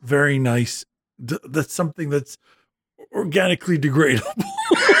cardboard, very nice? That's something that's organically degradable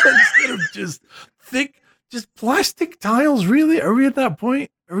instead of just thick, just plastic tiles. Really? Are we at that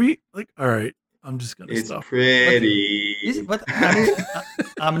point? Are we like, all right, I'm just going to It's stop. pretty. But I mean,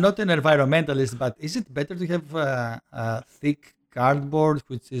 I'm not an environmentalist, but is it better to have thick cardboard,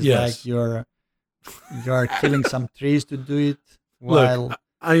 which is Yes. like you're killing some trees to do it, while Look,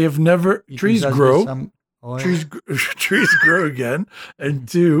 I have never, you can trees just do grow. some oil? Trees grow again. And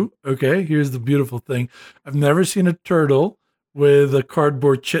two, okay, here's the beautiful thing. I've never seen a turtle with a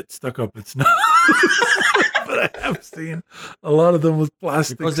cardboard chit stuck up its nose. But I have seen a lot of them with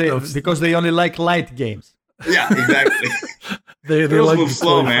plastic stuff. because they only like light games. Yeah, exactly. They Turtles like move the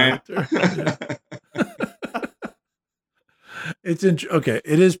slow, toy man. factor. It's okay.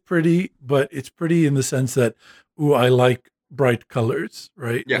 It is pretty, but it's pretty in the sense that, ooh, I like bright colors,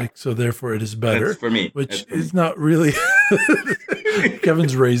 right? Yeah. Like, so therefore it is better. That's for me. Which That's for me. is not really.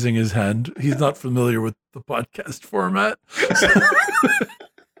 Kevin's raising his hand. He's not familiar with the podcast format.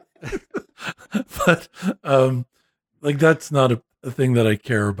 But like that's not a thing that I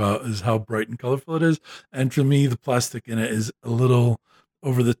care about, is how bright and colorful it is. And for me, the plastic in it is a little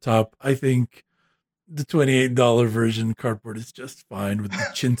over the top. I think the $28 version cardboard is just fine with the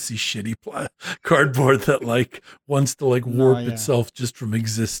chintzy, shitty cardboard that like wants to like warp yeah. itself just from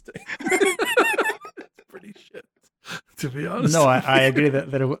existing. It's pretty shit, to be honest. No, I agree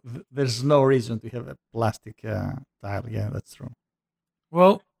that there's no reason to have a plastic tile. Yeah, that's true.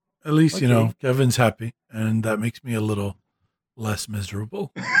 Well, at least, you know, Okay. Kevin's happy, and that makes me a little less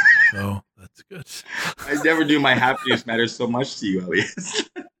miserable. So that's good. I never knew my happiness matters so much to you, Elias.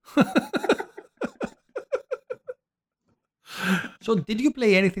 So, did you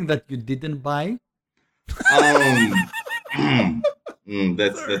play anything that you didn't buy?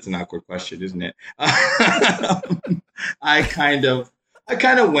 That's an awkward question, isn't it? I kind of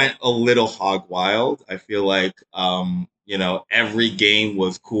went a little hog wild. I feel like you know, every game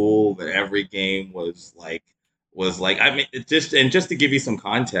was cool, but every game was like I mean, just to give you some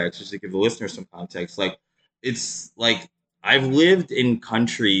context, just to give the listeners some context, like it's like I've lived in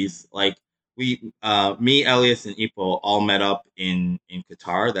countries like me, Elias, and Ipo all met up in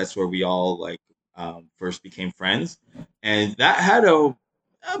Qatar. That's where we all like first became friends, and that had a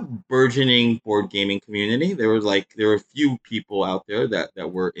burgeoning board gaming community. There were a few people out there that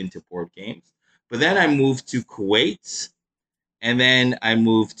were into board games. But then I moved to Kuwait, and then I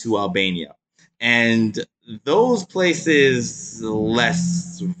moved to Albania, and those places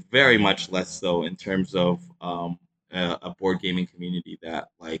very much less so in terms of a board gaming community that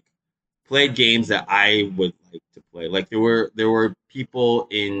like played games that I would like to play. Like there were people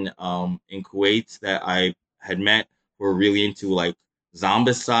in Kuwait that I had met who were really into like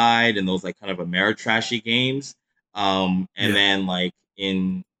Zombicide and those like kind of Ameritrashy games. And Yeah. then like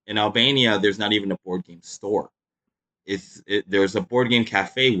in Albania, there's not even a board game store. There's a board game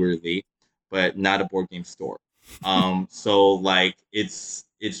cafe, weirdly, but not a board game store. So like it's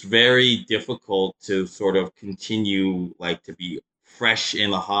very difficult to sort of continue like to be fresh in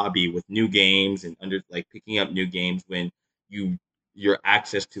the hobby with new games and under like picking up new games when you your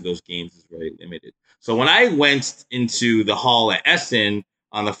access to those games is very limited. So when I went into the hall at Essen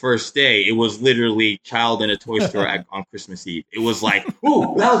on the first day, it was literally child in a toy store on Christmas Eve. It was like,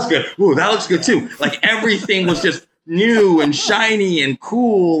 ooh, that looks good. Ooh, that looks good too. Like everything was just new and shiny and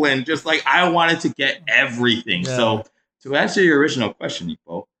cool and just like I wanted to get everything. Yeah. So to answer your original question,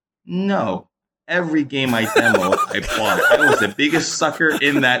 Nico, no. Every game I demoed, I bought. I was the biggest sucker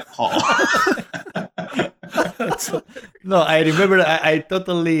in that hall. No, I remember. I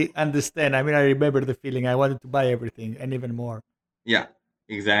totally understand. I mean, I remember the feeling. I wanted to buy everything and even more. Yeah,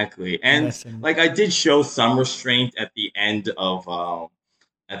 exactly. And Lesson. like I did show some restraint at the end of the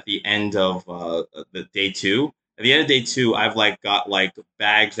day two. At the end of day two, I've like got like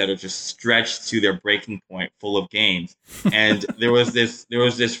bags that are just stretched to their breaking point, full of games. And there was this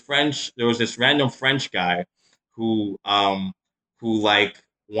random French guy who like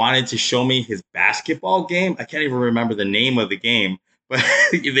wanted to show me his basketball game. I can't even remember the name of the game, but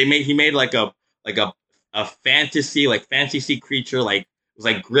he made like a fantasy creature, like it was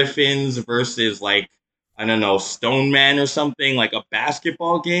like Griffins versus like I don't know, Stone Man or something, like a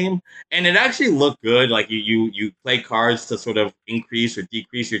basketball game. And it actually looked good. Like you play cards to sort of increase or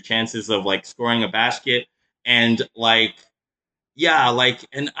decrease your chances of like scoring a basket. And like, yeah, like,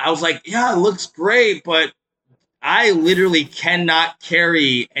 and I was like, yeah, it looks great, but I literally cannot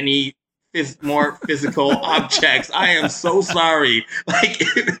carry any more physical objects. I am so sorry. Like,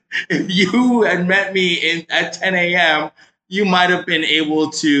 if you had met me at 10 a.m., you might have been able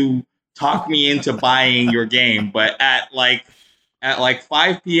to talk me into buying your game. But at like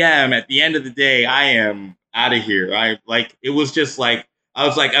 5 p.m. at the end of the day, I am out of here. It was just like I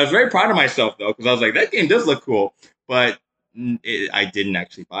was very proud of myself though because I was like that game does look cool, but I didn't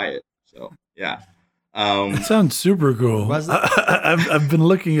actually buy it. So yeah. It sounds super cool. Was it? I've been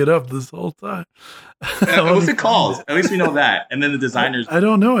looking it up this whole time. What's it called? At least we know that. And then the designers. I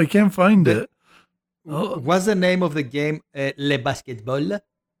don't know. I can't find it. What's the name of the game? Le Basketball?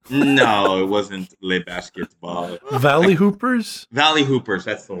 No, it wasn't Le Basketball. Valley Hoopers? Valley Hoopers,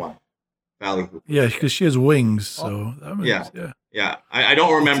 that's the one. Valley Hoopers. Yeah, because she has wings, so that makes, yeah. Yeah. I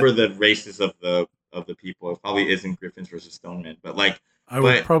don't remember the races of the people. It probably isn't Griffins versus Stonemen, but like I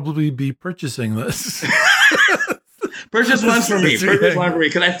would probably be purchasing this. Purchase one for me. Purchase one for me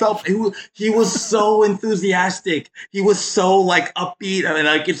because I felt he was so enthusiastic. He was so like upbeat. I mean,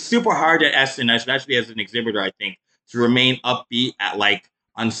 like it's super hard at Essen, especially as an exhibitor, I think, to remain upbeat at like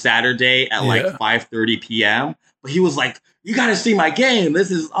on Saturday at like 5:30 p.m. But he was like, "You got to see my game.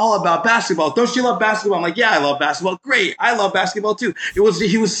 This is all about basketball. Don't you love basketball?" I'm like, "Yeah, I love basketball. Great, I love basketball too." He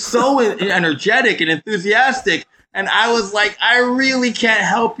was so energetic and enthusiastic, and I was like, "I really can't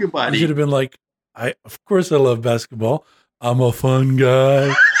help you, buddy." You should have been like, of course I love basketball. I'm a fun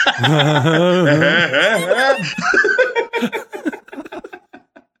guy.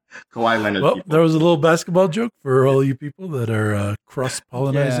 Kawhi Leonard. Well, people. there was a little basketball joke for all you people that are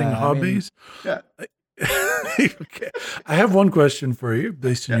cross-pollinizing hobbies. Okay. I have one question for you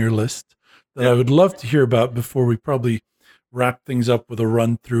based on your list that I would love to hear about before we probably wrap things up with a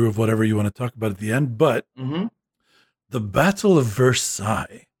run through of whatever you want to talk about at the end. But the Battle of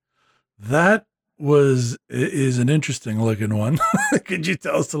Versailles, that is an interesting looking one. Could you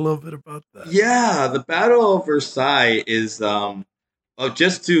tell us a little bit about that? Yeah, the Battle of Versailles is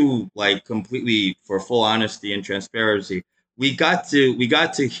just to like completely for full honesty and transparency. We got to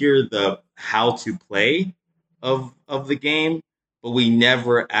hear the how to play of the game, but we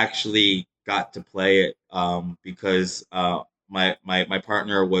never actually got to play it because my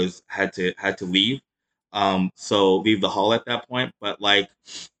partner had to leave, so leave the hall at that point. But like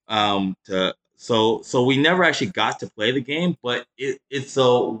so we never actually got to play the game, but it's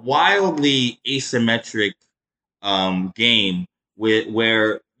a wildly asymmetric game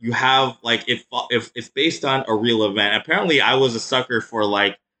where you have like if it's based on a real event. Apparently, I was a sucker for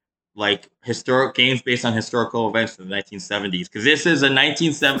like historic games based on historical events in the 1970s because this is a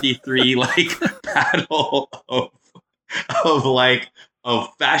 1973 like battle of like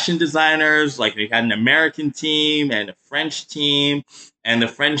fashion designers. Like they had an American team and a French team, and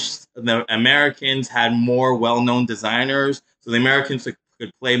the Americans had more well-known designers, so the Americans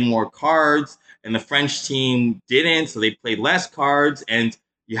could play more cards, and the French team didn't, so they played less cards, and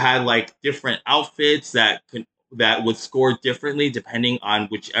you had like different outfits that would score differently depending on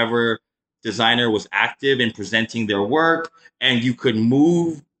whichever designer was active in presenting their work, and you could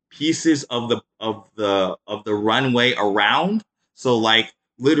move pieces of the runway around. So like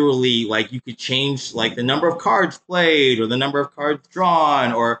literally, like you could change like the number of cards played or the number of cards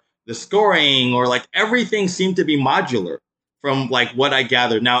drawn or the scoring, or like everything seemed to be modular from like what I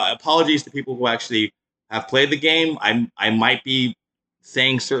gathered. Now, apologies to people who actually have played the game. I might be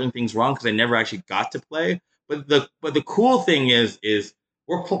saying certain things wrong because I never actually got to play. But the cool thing is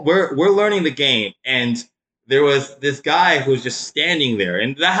we're learning the game, and there was this guy who was just standing there,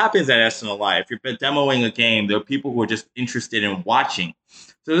 and that happens at Essen a lot. If you're demoing a game, there are people who are just interested in watching.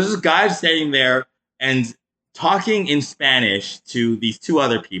 So there's this guy standing there and talking in Spanish to these two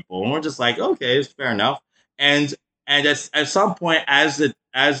other people, and we're just like, okay, it's fair enough. And at some point, as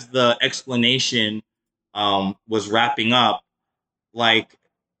the explanation was wrapping up, like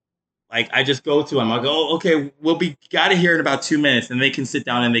I just go to him. I go, oh, okay, we'll be out of here in about 2 minutes, and they can sit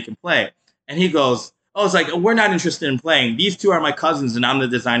down and they can play. And he goes, oh, it's like, we're not interested in playing. These two are my cousins, and I'm the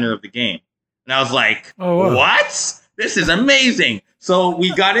designer of the game. And I was like, Oh, wow. What? This is amazing. So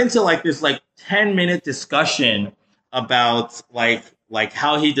we got into like this like 10-minute discussion about like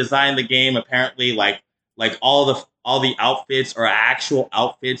how he designed the game. Apparently, like all the outfits are actual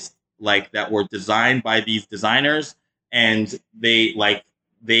outfits like that were designed by these designers, and they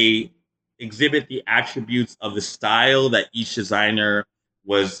exhibit the attributes of the style that each designer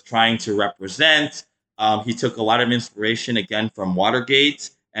was trying to represent. He took a lot of inspiration again from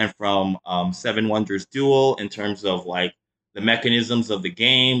Watergate and from Seven Wonders Duel in terms of like the mechanisms of the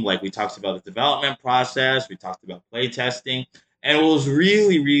game. Like we talked about the development process, we talked about play testing, and what was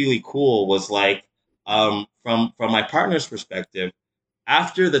really really cool was like from my partner's perspective,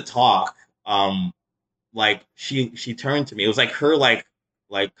 after the talk, like she turned to me. It was like her like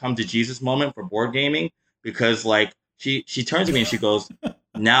come to Jesus moment for board gaming, because like she turned to me and she goes,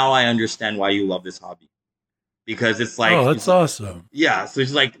 now I understand why you love this hobby, because it's like, oh, that's awesome. Yeah, so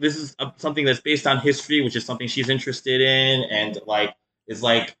she's like, this is something that's based on history, which is something she's interested in, and like it's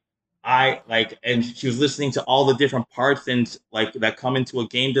like and she was listening to all the different parts and like that come into a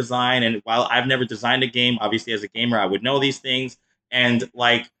game design. And while I've never designed a game, obviously as a gamer I would know these things, and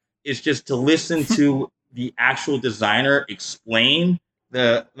like it's just to listen to the actual designer explain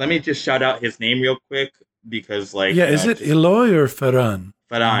the. Let me just shout out his name real quick, because like is it Eloy or Ferran?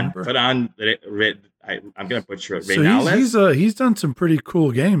 Ferran. I'm gonna butcher it. So he's done some pretty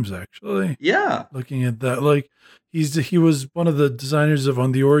cool games actually. Yeah, looking at that, like he was one of the designers of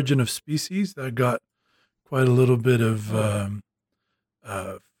On the Origin of Species that got quite a little bit of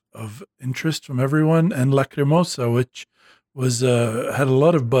interest from everyone, and Lacrimosa, which was had a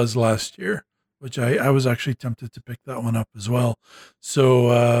lot of buzz last year, which I was actually tempted to pick that one up as well.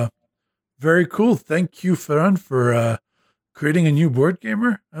 So very cool. Thank you, Ferran, for creating a new board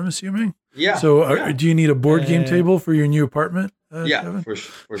gamer, I'm assuming. Yeah. So do you need a board game table for your new apartment? Kevin? for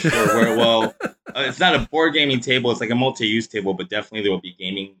sure. Well, it's not a board gaming table. It's like a multi-use table, but definitely there will be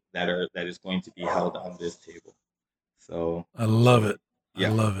gaming that is going to be held on this table. So I love it. Yeah.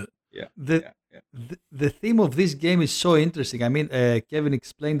 I love it. Yeah. The theme of this game is so interesting. I mean, Kevin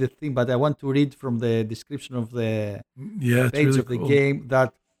explained the theme, but I want to read from the description of the page really of the cool. game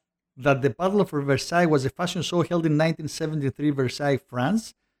that the Battle of Versailles was a fashion show held in 1973 Versailles,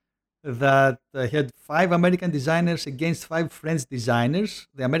 France, that had 5 American designers against 5 French designers.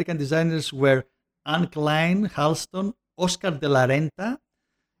 The American designers were Anne Klein, Halston, Oscar de la Renta,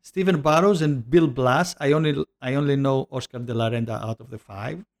 Stephen Barrows, and Bill Blass. I only know Oscar de la Renta out of the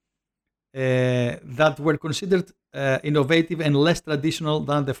 5. That were considered innovative and less traditional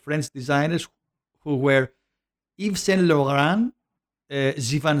than the French designers, who were Yves Saint Laurent,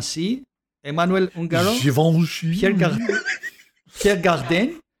 Givenchy, Emmanuel Ungaro, Pierre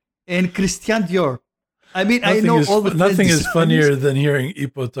Cardin, and Christian Dior. I mean, I know all the nothing French is funnier than hearing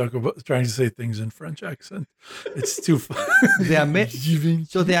Ipo talk about trying to say things in French accent. It's too fun.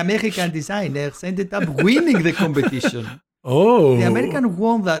 So the American designers ended up winning the competition. Oh, the American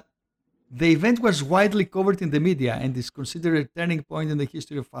won that. The event was widely covered in the media and is considered a turning point in the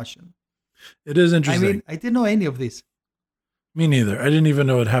history of fashion. It is interesting. I mean, I didn't know any of this. Me neither. I didn't even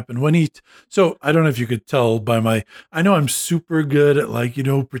know it happened when so I don't know if you could tell by I know I'm super good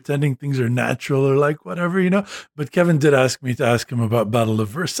at pretending things are natural or like whatever, but Kevin did ask me to ask him about Battle of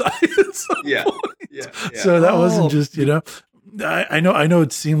Versailles. Yeah. So that wasn't just, I know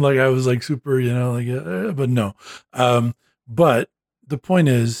it seemed like I was like super, but no. But the point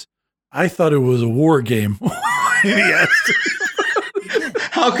is, I thought it was a war game. Yes.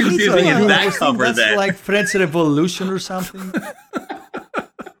 How confusing is that cover that's then? like French Revolution or something.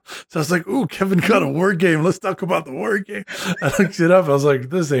 So I was like, "Ooh, Kevin got a war game. Let's talk about the war game." I looked it up. I was like,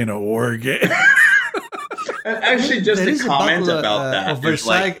 "This ain't a war game." And actually, just There to is a comment battle about that, of there's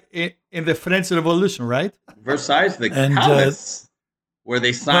Versailles like in the French Revolution, right? Versailles, the And palace where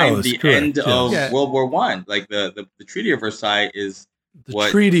they signed palace, the correct? end of Yeah. World War One. Like the Treaty of Versailles is The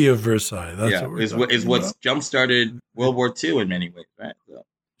what, Treaty of Versailles. That's yeah, what we're is talking what's about. jump started World War Two in many ways, right? So,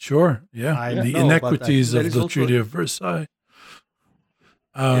 Sure. Yeah. I Yeah. The know, but I think inequities there of is the also Treaty of Versailles.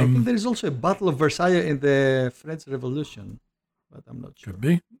 I think there is also a Battle of Versailles in the French Revolution, but I'm not sure. Could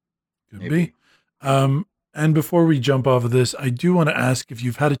be. Could maybe. be. And before we jump off of this, I do want to ask if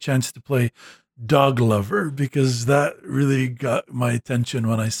you've had a chance to play Dog Lover, because that really got my attention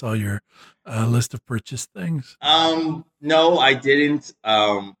when I saw your list of purchase things. No, I didn't.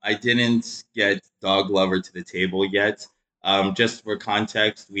 I didn't get Dog Lover to the table yet. Just for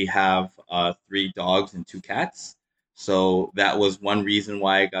context, we have 3 dogs and 2 cats. So that was one reason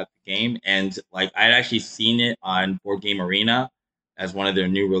why I got the game. And like I'd actually seen it on Board Game Arena as one of their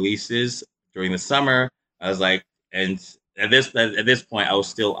new releases during the summer. I was like, and at this point, I was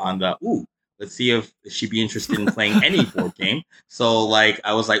still on the ooh. Let's see if she'd be interested in playing any board game. So like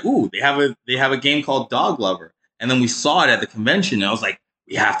I was like, ooh, they have a game called Dog Lover. And then we saw it at the convention, and I was like,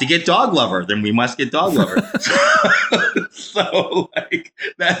 we have to get Dog Lover. Then we must get Dog Lover. So like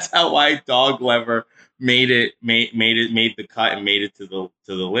that's how I Dog Lover made the cut and made it to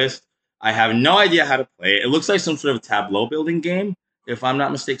the list. I have no idea how to play it. It looks like some sort of tableau building game, if I'm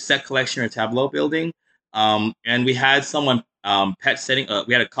not mistaken, set collection or tableau building. And we had someone pet sitting.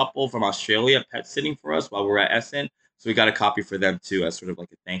 We had a couple from Australia pet sitting for us while we were at Essen, so we got a copy for them too as sort of like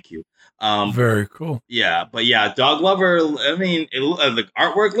a thank you. Very cool. Yeah, but yeah, Dog Lover. I mean, the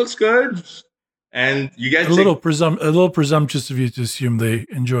artwork looks good, and you get A little presumptuous of you to assume they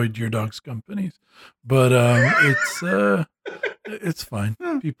enjoyed your dog's companies, but it's fine.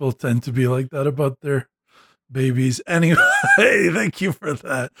 People tend to be like that about their babies. Anyway, thank you for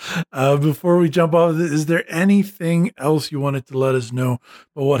that. Before we jump off, is there anything else you wanted to let us know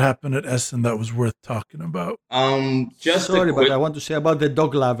about what happened at Essen that was worth talking about? Just a Sorry, quick. but I want to say about the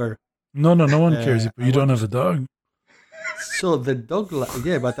Dog Lover. No one cares. But I you don't want have a dog. So the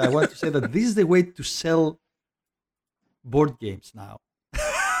yeah, but I want to say that this is the way to sell board games now.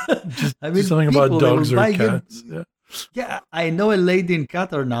 I mean, Something about people, they will dogs or buy cats. you- Yeah. Yeah, I know a lady in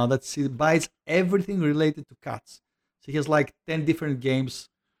Qatar now that she buys everything related to cats. She has like 10 different games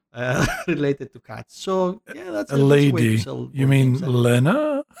related to cats. So yeah, that's A that's way to lady. sell You board mean games.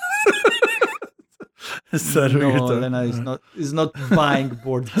 Lena? Is that what you're No, talking Lena about? is not buying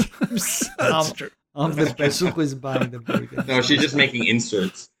board games. That's true. I'm the person who is buying the board games. No, she's just making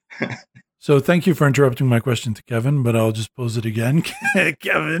inserts. So thank you for interrupting my question to Kevin, but I'll just pose it again.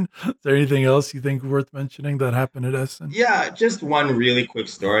 Kevin, is there anything else you think worth mentioning that happened at Essen? Yeah, just one really quick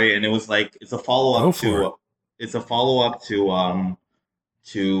story, and it was like it's a follow Go up for to it.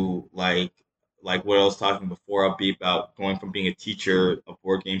 to like what I was talking before. I'll be about going from being a teacher of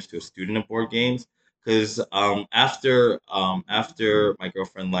board games to a student of board games. Because after my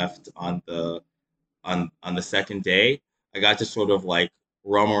girlfriend left on the second day, I got to sort of like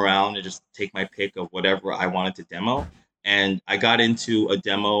roam around and just take my pick of whatever I wanted to demo. And I got into a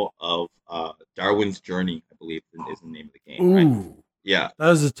demo of Darwin's Journey, I believe is the name of the game, right? Ooh, Yeah, that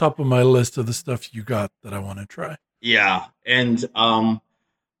is the top of my list of the stuff you got that I want to try. yeah. And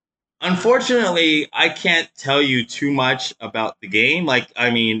unfortunately, I can't tell you too much about the game. Like,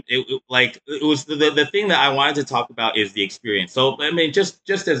 I mean, it was the thing that I wanted to talk about is the experience. So, I mean, just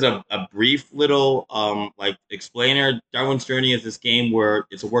as a brief little like explainer, Darwin's Journey is this game where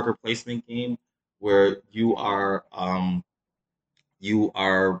it's a worker placement game where you are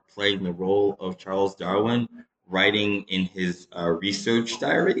playing the role of Charles Darwin, writing in his research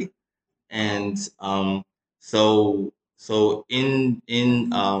diary. And so in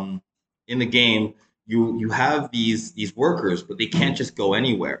the game, you have these workers, but they can't just go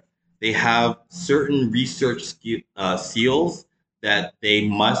anywhere. They have certain research seals that they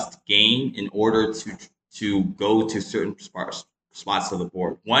must gain in order to go to certain spots of the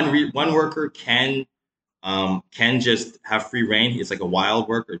board. One worker can just have free reign. He's like a wild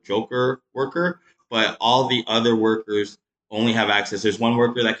worker, joker worker, but all the other workers only have access. There's one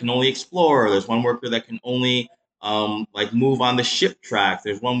worker that can only explore. There's one worker that can only like move on the ship track.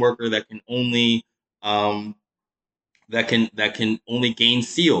 There's one worker that can only um, that can only gain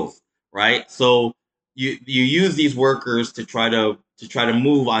seals, right? So you use these workers to try to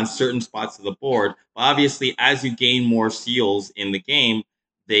move on certain spots of the board. But obviously, as you gain more seals in the game,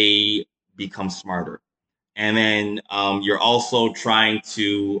 they become smarter. And then you're also trying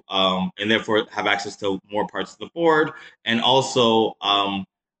to, and therefore have access to more parts of the board. And also,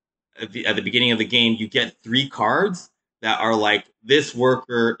 at the beginning of the game, you get 3 cards that are like this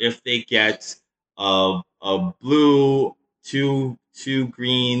worker. If they get a blue, two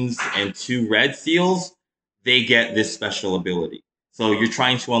greens, and 2 red seals, they get this special ability. So you're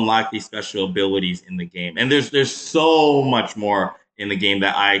trying to unlock these special abilities in the game, and there's so much more in the game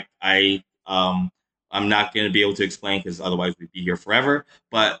that I'm not going to be able to explain because otherwise we'd be here forever.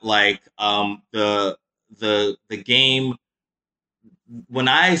 But like the game, when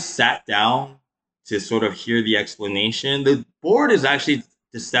I sat down to sort of hear the explanation, the board is actually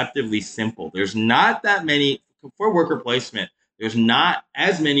deceptively simple. There's not that many for worker placement. There's not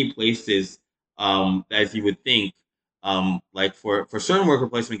as many places as you would think. Like for certain worker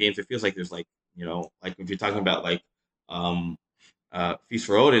placement games, it feels like there's like like if you're talking about like um, Feast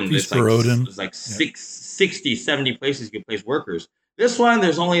for Odin, Feast for Odin. It's like 60, 70 places you can place workers. This one,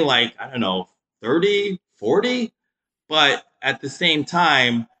 there's only like, I don't know, 30, 40. But at the same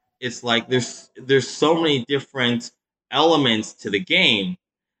time, it's like there's so many different elements to the game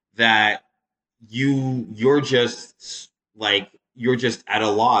that you're just at a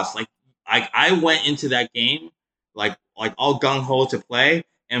loss. Like I went into that game like all gung ho to play,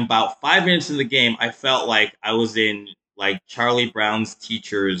 and about 5 minutes in the game, I felt like I was in like Charlie Brown's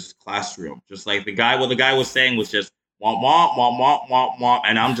teacher's classroom. Just like what the guy was saying was just womp womp womp womp womp womp,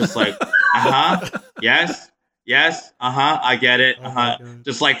 and I'm just like, yes. Yes, I get it.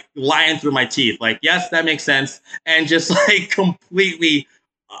 Just like lying through my teeth. Like, yes, that makes sense. And just like completely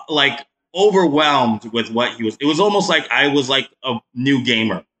like overwhelmed with what he was. It was almost like I was like a new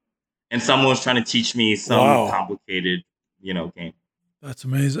gamer and someone was trying to teach me some complicated, game. That's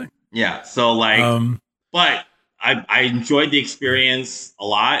amazing. Yeah. So like, but I enjoyed the experience a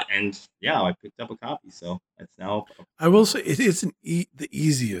lot, and yeah, I picked up a copy. So it's now. I will say it isn't the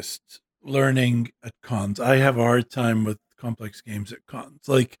easiest learning at cons. I have a hard time with complex games at cons.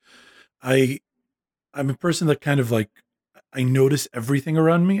 Like I'm a person that kind of like, I notice everything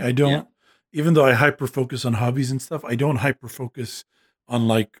around me. I don't, even though I hyper focus on hobbies and stuff, I don't hyper focus on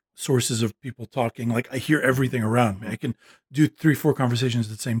like sources of people talking. Like I hear everything around me. I can do 3-4 conversations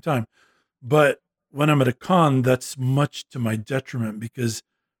at the same time. But when I'm at a con, that's much to my detriment because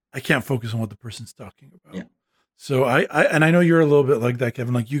I can't focus on what the person's talking about. Yeah. So and I know you're a little bit like that,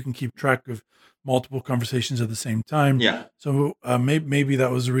 Kevin. Like you can keep track of multiple conversations at the same time. Yeah. So maybe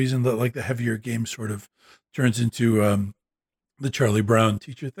that was the reason that like the heavier game sort of turns into the Charlie Brown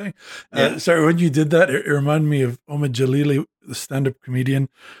teacher thing. Sorry, when you did that, it reminded me of Omid Jalili, the stand-up comedian,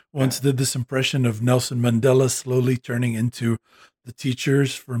 once did this impression of Nelson Mandela slowly turning into the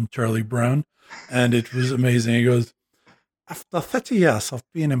teachers from Charlie Brown, and it was amazing. He goes, "After 30 years of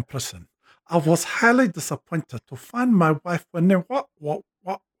being in prison, I was highly disappointed to find my wife when they what.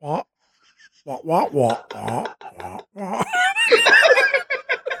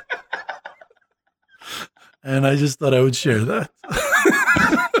 And I just thought I would share that.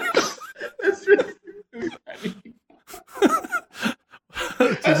 That's really funny.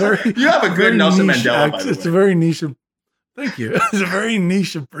 You have a good Nelson Mandela, by the way. It's a very niche. Thank you. It's a very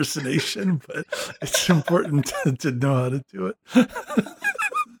niche impersonation, but it's important to know how to do it.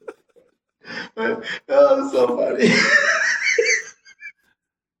 That's so funny.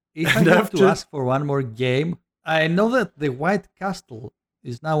 If I have to ask for one more game, I know that the White Castle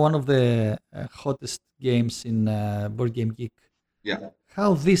is now one of the hottest games in Board Game Geek. Yeah.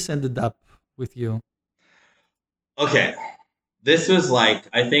 How this ended up with you? Okay. This was like,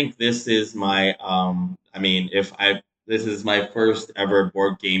 I think this is my, this is my first ever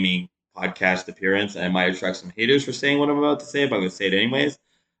board gaming podcast appearance. I might attract some haters for saying what I'm about to say, but I'm going to say it anyways.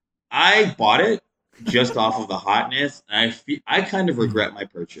 I bought it just off of the hotness, and I kind of regret my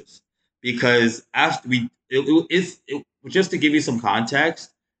purchase because after just to give you some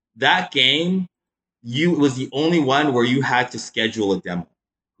context, that game was the only one where you had to schedule a demo.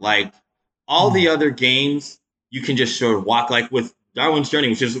 Like all the other games, you can just sort of walk, like with Darwin's Journey,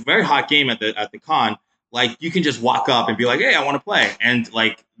 which is a very hot game at the con. Like you can just walk up and be like, "Hey, I want to play," and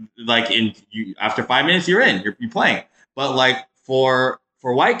after 5 minutes, you're in, you're playing. But like for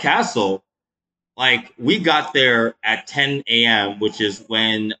White Castle, like we got there at 10 a.m., which is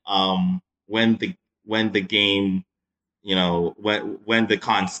when the game, when the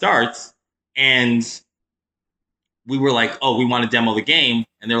con starts, and we were like, "Oh, we want to demo the game,"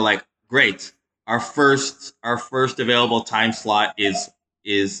 and they're like, "Great, our first available time slot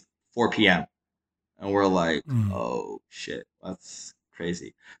is 4 p.m." and we're like, oh shit, that's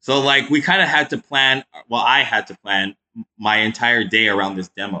crazy. So like we kind of had to plan. Well, I had to plan my entire day around this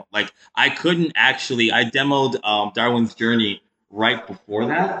demo. Like I couldn't actually. I demoed Darwin's Journey right before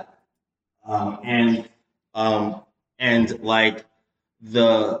that, um, and um, and like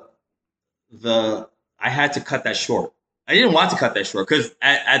the the I had to cut that short. I didn't want to cut that short because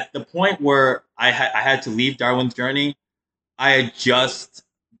at the point where I had to leave Darwin's Journey, I had just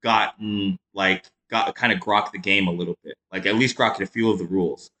got kind of grok the game a little bit, like at least grok a few of the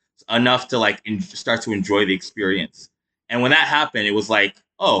rules enough to like start to enjoy the experience. And when that happened, it was like,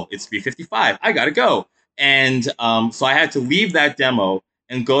 oh, it's 3:55, I gotta go. And so I had to leave that demo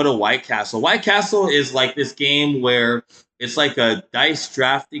and go to White Castle. White Castle is like this game where it's like a dice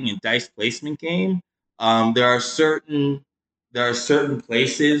drafting and dice placement game. There are certain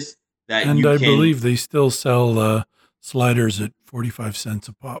places that And you I can. believe they still sell sliders at 45 cents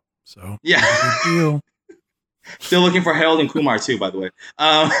a pop. So Yeah. good deal. Still looking for Harold and Kumar too, by the way.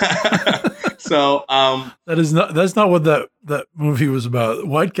 So that's not what that movie was about.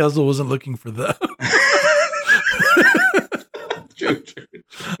 White Castle wasn't looking for that. true.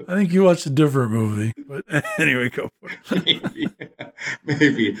 I think you watched a different movie, but anyway, go for it.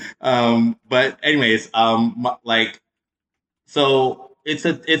 Maybe. But anyways, like, so it's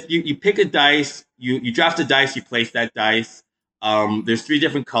you pick a dice, you draft a dice, you place that dice. There's 3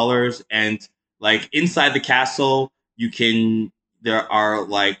 different colors, and like inside the castle, there are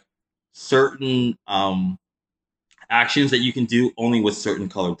like certain actions that you can do only with certain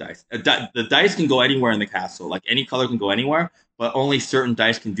colored dice. The dice can go anywhere in the castle, like any color can go anywhere, but only certain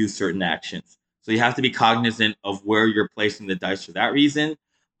dice can do certain actions. So you have to be cognizant of where you're placing the dice for that reason.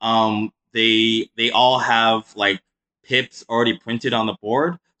 They all have like pips already printed on the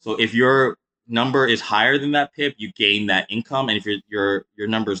board. So if your number is higher than that pip, you gain that income, and if your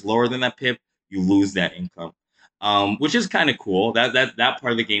number is lower than that pip, you lose that income. Which is kind of cool. That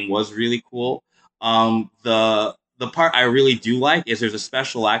part of the game was really cool. The part I really do like is there's a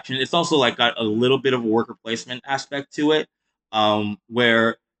special action. It's also like got a little bit of a worker placement aspect to it,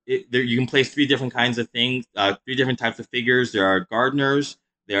 where you can place 3 different kinds of things, 3 different types of figures. There are gardeners,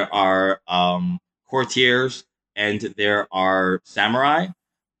 there are courtiers, and there are samurai.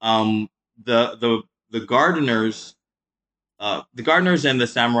 The gardeners. The gardeners and the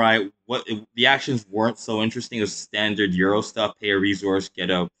samurai, the actions weren't so interesting. It was standard Euro stuff: pay a resource, get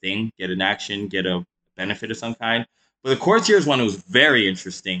a thing, get an action, get a benefit of some kind. But the courtiers one was very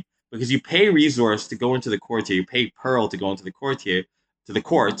interesting because you pay resource to go into the courtier, you pay pearl to go into the courtier, to the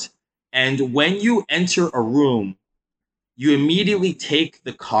court, and when you enter a room, you immediately take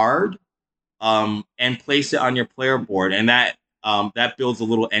the card and place it on your player board, and that builds a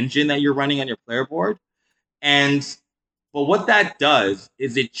little engine that you're running on your player board. But what that does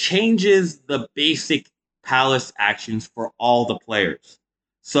is it changes the basic palace actions for all the players.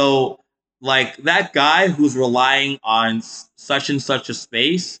 So, like that guy who's relying on such and such a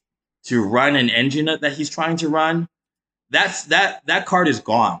space to run an engine that he's trying to run, that card is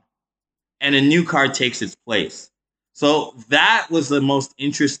gone, and a new card takes its place. So that was the most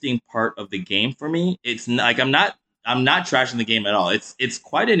interesting part of the game for me. It's like I'm not trashing the game at all. It's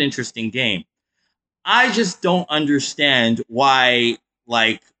quite an interesting game. I just don't understand why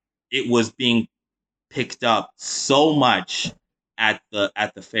like it was being picked up so much at the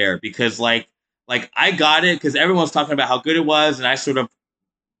fair, because like I got it because everyone's talking about how good it was, and I sort of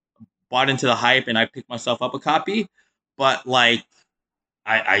bought into the hype and I picked myself up a copy. But like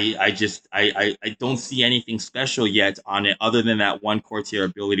I don't see anything special yet on it other than that one courtier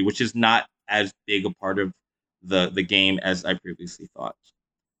ability, which is not as big a part of the game as I previously thought.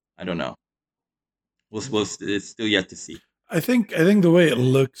 I don't know. It's still yet to see. I think the way it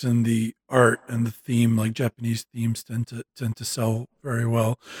looks and the art and the theme, like Japanese themes, tend to sell very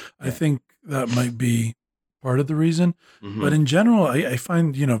well. Yeah. I think that might be part of the reason. Mm-hmm. But in general, I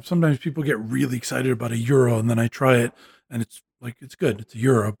find sometimes people get really excited about a Euro, and then I try it, and it's like it's good. It's a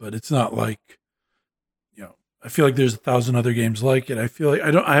Euro, but it's not like I feel like there's 1,000 other games like it. I feel like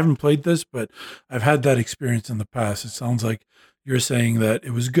I haven't played this, but I've had that experience in the past. It sounds like you're saying that it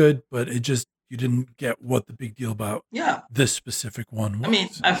was good, but you didn't get what the big deal about this specific one was. I mean,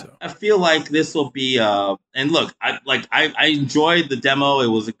 I feel like this will be and look, I enjoyed the demo. It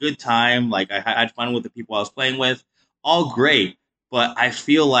was a good time. Like I had fun with the people I was playing with. All great. But I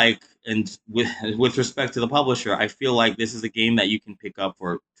feel like, and with respect to the publisher, I feel like this is a game that you can pick up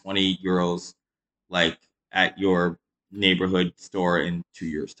for 20 euros like at your neighborhood store in 2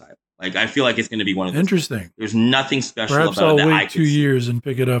 years' time. Like, I feel like it's going to be one of those. Interesting. There's nothing special Perhaps about it. Perhaps I'll wait 2 years and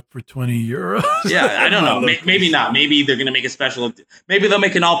pick it up for 20 euros. Yeah, I don't know. Maybe not. Maybe they're going to make a special. Maybe they'll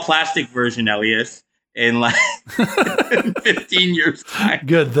make an all plastic version, Elias, in like 15 years time.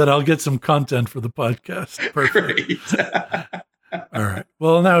 Good. Then I'll get some content for the podcast. Perfect. Great. All right.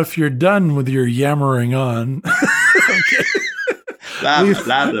 Well, now if you're done with your yammering on, okay. Blah,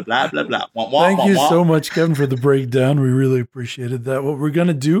 blah, blah, blah, blah, blah. Wah, wah, Thank wah, you wah. so much, Kevin, for the breakdown. We really appreciated that. What we're going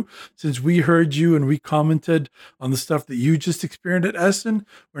to do, since we heard you and we commented on the stuff that you just experienced at Essen,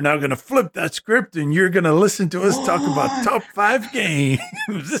 we're now going to flip that script and you're going to listen to us talk about top 5 games.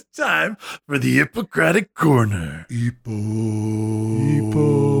 It's time for the Hippocratic Corner. Hippocratic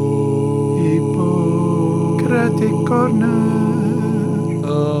Corner.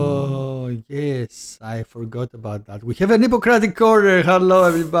 Oh, yes, I forgot about that. We have an Hippocratic Corner. Hello,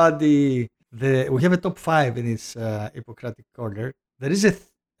 everybody. We have a top 5 in this Hippocratic Corner. There is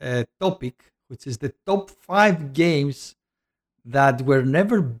a topic, which is the top 5 games that were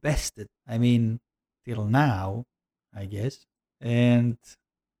never bested. I mean, till now, I guess. And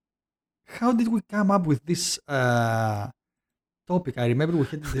how did we come up with this topic? I remember we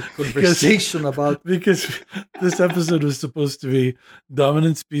had the conversation about... Because this episode was supposed to be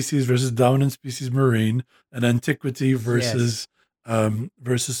dominant species versus dominant species marine and antiquity versus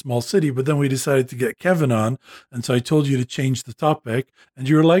versus small city. But then we decided to get Kevin on, and so I told you to change the topic, and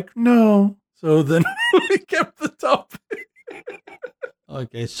you were like, no. So then we kept the topic.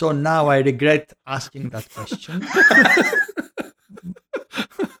 Okay, so now I regret asking that question.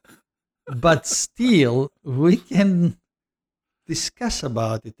 But still, we can discuss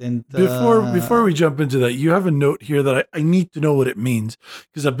about it. And before we jump into that, you have a note here that I need to know what it means,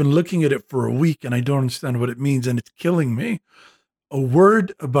 because I've been looking at it for a week and I don't understand what it means, and it's killing me. A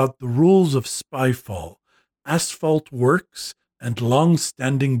word about the rules of Spyfall, asphalt works, and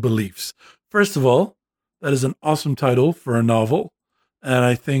long-standing beliefs. First of all, that is an awesome title for a novel, and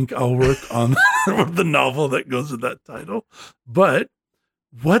I think I'll work on the novel that goes with that title. But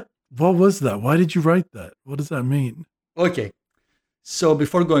what was that? Why did you write that? What does that mean? Okay. So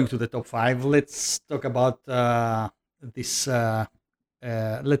before going to the top 5, let's talk about this,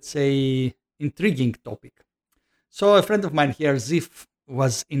 let's say, intriguing topic. So a friend of mine here, Zif,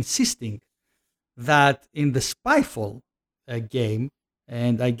 was insisting that in the Spyfall game,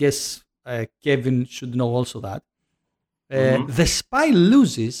 and I guess Kevin should know also that, the spy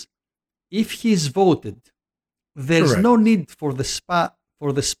loses if he is voted. There's Correct. no need for the spy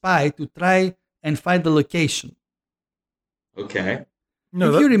to try and find the location. Okay.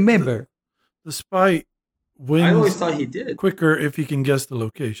 No, if you remember, the spy wins I always thought he did. quicker if he can guess the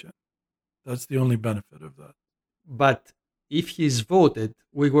location. That's the only benefit of that. but if he's voted,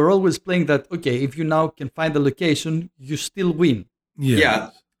 we were always playing that, okay, if you now can find the location, you still win. Yeah.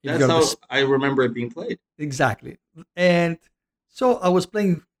 If That's you're how the I remember it being played. Exactly. And so I was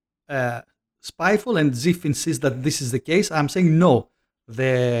playing Spyfall, and Zif insists that this is the case. I'm saying no.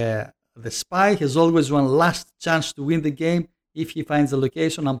 The spy has always one last chance to win the game if he finds the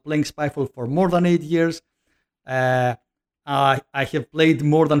location. I'm playing Spyfall for more than 8 years. I have played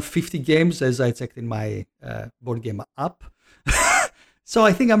more than 50 games, as I checked in my board game app. So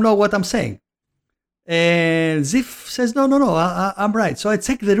I think I know what I'm saying. And Zif says, no, I'm right. So I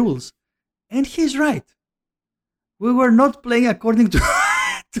check the rules. And he's right. We were not playing according to,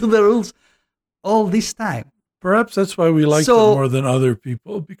 to the rules all this time. Perhaps that's why we liked it So- more than other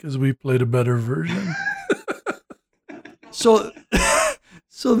people, because we played a better version. So,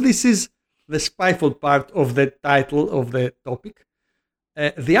 so this is the Spyfall part of the title of the topic.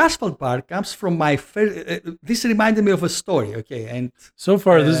 The asphalt part comes from my first... this reminded me of a story, okay? And So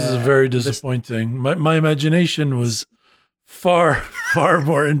far, this is very this- disappointing. My imagination was far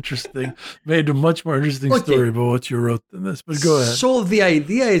more interesting. Made a much more interesting Okay. story about what you wrote than this. But go ahead. So the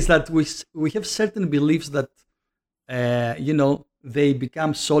idea is that we have certain beliefs that, they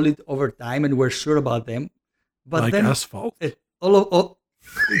become solid over time, and we're sure about them. But Like then asphalt.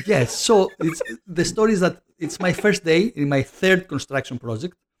 yes. So the story is that it's my first day in my third construction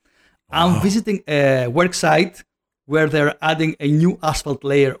project. I'm visiting a work site where they're adding a new asphalt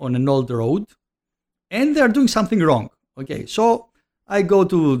layer on an old road, and they're doing something wrong. Okay, so I go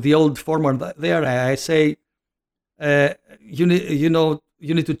to the old foreman there, and I say, you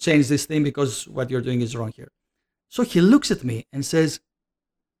need to change this thing because what you're doing is wrong here. So he looks at me and says,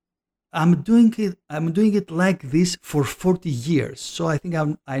 I'm doing it like this for 40 years. So I think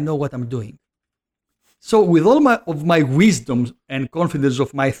I know what I'm doing. So with all of my wisdom and confidence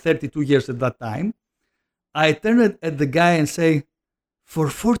of my 32 years at that time, I turn at the guy and say, for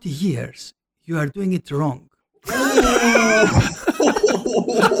 40 years, you are doing it wrong.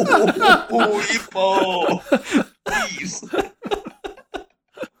 Oh, Ipo. Please.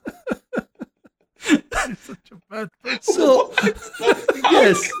 Such a bad person. So,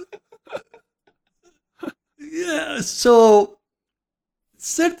 yes. So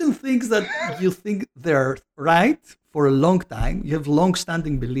certain things that you think they're right for a long time, you have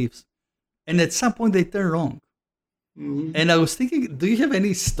long-standing beliefs, and at some point they turn wrong. Mhm. And I was thinking, do you have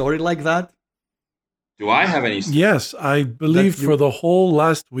any story like that? Do I have any? Yes, I believed you- for the whole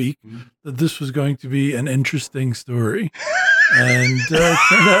last week Mhm. that this was going to be an interesting story. And it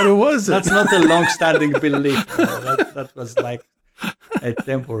turned out it wasn't. That's not a long-standing belief. No. That was like a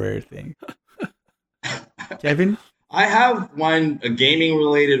temporary thing. Kevin? I have one, a gaming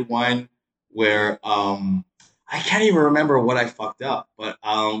related one, where I can't even remember what I fucked up, but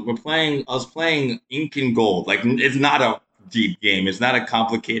I was playing Ink and Gold. Like, it's not a deep game, it's not a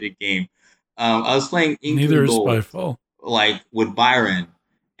complicated game. I was playing Ink Neither and is Gold, Spyfall. like with Byron,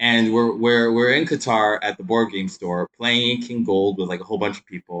 and we're in Qatar at the board game store playing Ink and Gold with like a whole bunch of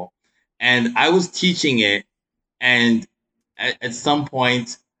people, and I was teaching it, and at some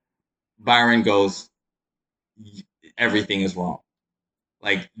point Byron goes, everything is wrong.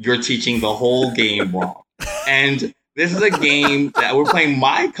 Like, you're teaching the whole game wrong. And this is a game that we're playing,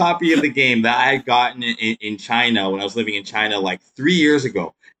 my copy of the game that I had gotten in China when I was living in China like 3 years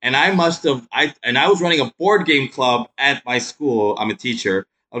ago. And I was running a board game club at my school. I'm a teacher.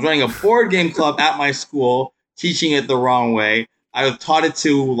 I was running a board game club at my school, teaching it the wrong way. I taught it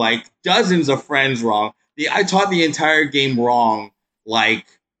to like dozens of friends wrong. I taught the entire game wrong like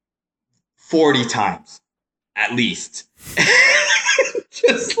 40 times at least.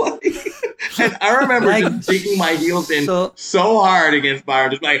 Just like, and I remember Like, just digging my heels in so- so hard against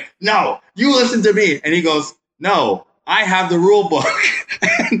Byron, just like, no, you listen to me. And he goes, no, I have the rule book.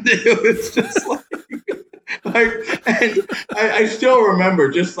 And it was just and I still remember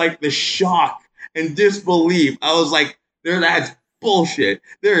just like the shock and disbelief. I was like, that's bullshit.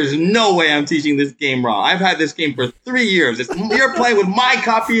 There is no way I'm teaching this game wrong. I've had this game for 3 years. You're playing with my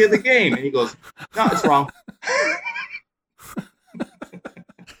copy of the game. And he goes, no, it's wrong.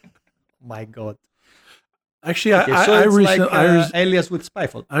 My God. Actually, Okay, so I it's recently, like Alias with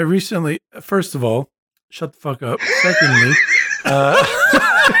Spyfall. I recently, first of all, shut the fuck up. Secondly,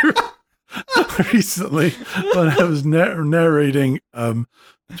 recently, when I was narrating the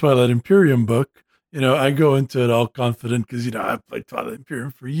Twilight Imperium book, I go into it all confident because, I've played Twilight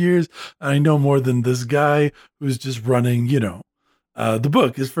Imperium for years. And I know more than this guy who's just running, the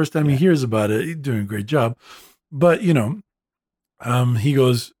book. His first time he hears about it, he's doing a great job. But, I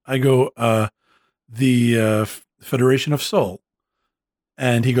go, the Federation of Soul.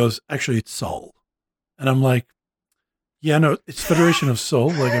 And he goes, actually, it's Soul. And I'm like, yeah, no, it's Federation of Soul.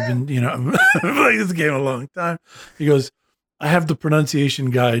 Like, I've been, I'm playing this game a long time. He goes, I have the pronunciation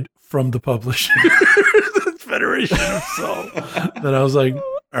guide from the publisher, Federation of Soul. Then I was like,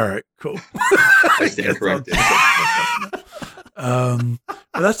 all right, cool. I stand corrected. But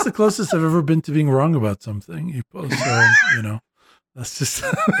that's the closest I've ever been to being wrong about something. So, that's just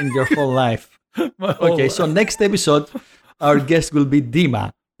In your whole life. my whole Okay, life. so next episode, our guest will be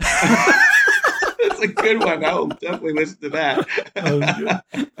Dima. That's a good one. I will definitely listen to that.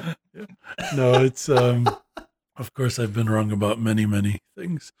 Yeah. No, it's of course I've been wrong about many, many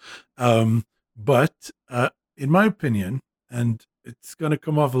things. But in my opinion, and it's gonna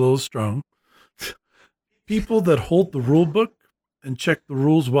come off a little strong, people that hold the rule book and check the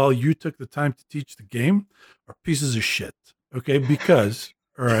rules while you took the time to teach the game are pieces of shit. Okay, because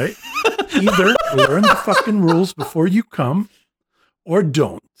all right, either learn the fucking rules before you come, or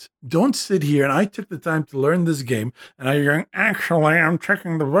don't. Don't sit here. And I took the time to learn this game, and you're going, actually, I'm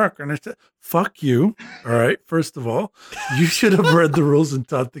checking the book. And I said, fuck you. All right. First of all, you should have read the rules and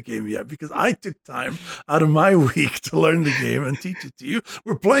taught the game yet, because I took time out of my week to learn the game and teach it to you.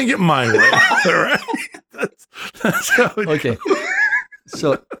 We're playing it my way. All right. That's how it Okay.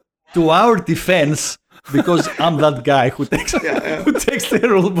 So, to our defense, because I'm that guy who takes who takes the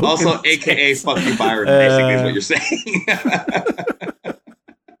rule book. Also, and AKA checks. fuck you, Byron, basically is what you're saying.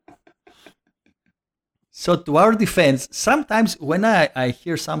 So to our defense, sometimes when I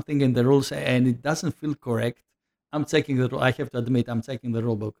hear something in the rules and it doesn't feel correct, I'm checking the rule. I have to admit, I'm checking the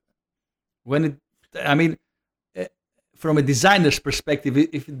rule book. From a designer's perspective,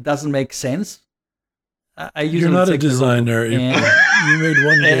 if it doesn't make sense, I usually You're not a check the rule book. designer. And- You made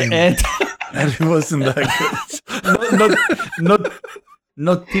one game, and and it wasn't that good.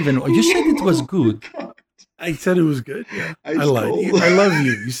 not even. You said it was good. I said it was good. Yeah, I I lied. stole. I love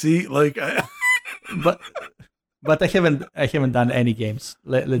you. You see, like, But I haven't done any games.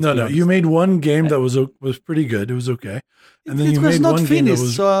 Let's be no. honest. You made one game that was pretty good. It was okay, and then It you was made not one game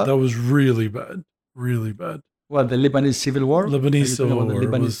finished, that was really bad, really bad. What, the Lebanese Civil War? Are you Lebanese talking Civil about the War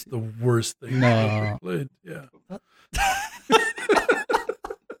Lebanese- was the worst thing No. I ever played. Yeah,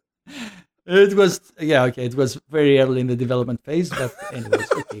 It was, yeah, okay. It was very early in the development phase, but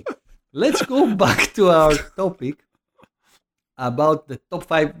anyways, okay. Let's go back to our topic about the top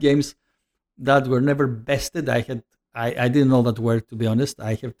 5 games that were never bested. I didn't know that word, to be honest.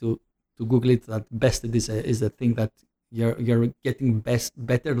 I have to Google it. That bested is a thing that you're getting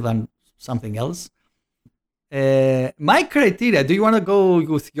better than something else. My criteria. Do you want to go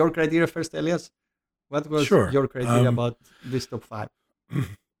with your criteria first, Elias? What was your criteria about this top 5?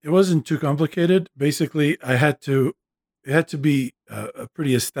 It wasn't too complicated. Basically, it had to be a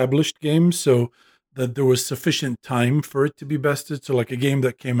pretty established game, so that there was sufficient time for it to be bested. So, like a game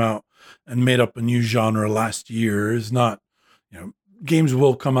that came out and made up a new genre last year is not, games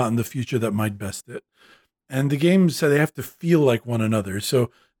will come out in the future that might best it. And the games, they have to feel like one another. So,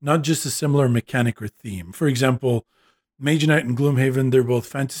 not just a similar mechanic or theme. For example, Mage Knight and Gloomhaven, they're both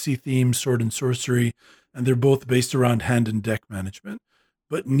fantasy themes, sword and sorcery, and they're both based around hand and deck management.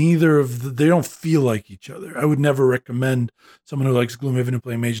 But they don't feel like each other. I would never recommend someone who likes Gloomhaven to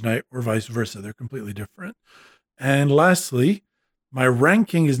play Mage Knight or vice versa. They're completely different. And lastly, my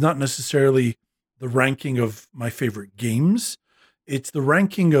ranking is not necessarily the ranking of my favorite games. It's the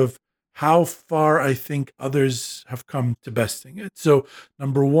ranking of how far I think others have come to besting it. So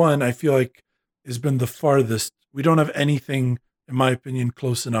number 1, I feel like has been the farthest. We don't have anything, in my opinion,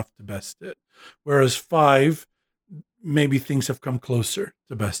 close enough to best it. Whereas 5, maybe things have come closer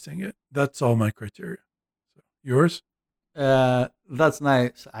to besting it. That's all my criteria. So, yours? That's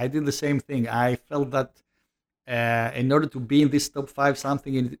nice. I did the same thing. I felt that in order to be in this top 5,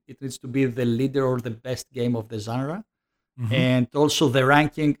 it needs to be the leader or the best game of the genre. Mm-hmm. And also the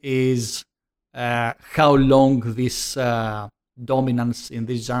ranking is how long this dominance in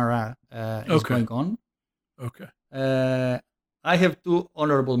this genre is going on. Okay. I have 2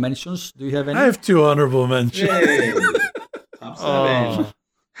 honorable mentions. Do you have any? I have 2 honorable mentions. Yay. Top 7.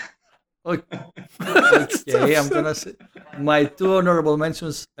 Okay, I'm gonna say my 2 honorable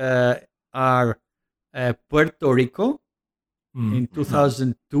mentions are Puerto Rico in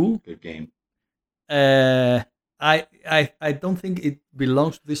 2002. Good game. I don't think it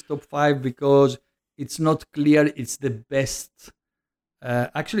belongs to this top 5 because it's not clear it's the best.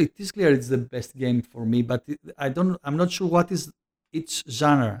 Actually, it is clear it's the best game for me, but I'm not sure what is its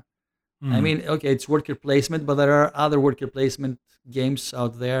genre. I mean, okay, it's worker placement, but there are other worker placement games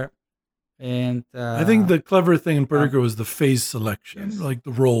out there. And I think the clever thing in Puerto Rico was the phase selection, like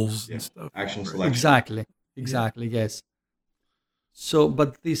the roles and stuff. Action selection. Exactly, yes. So,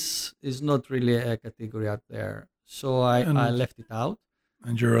 but this is not really a category out there. So I left it out.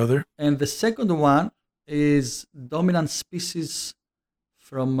 And your other? And the second one is Dominant Species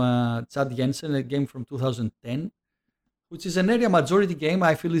from Chad Jensen, a game from 2010, which is an area majority game.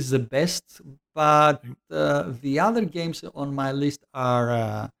 I feel is the best, but the other games on my list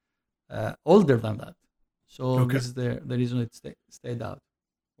are older than that. So this is the reason it stayed out.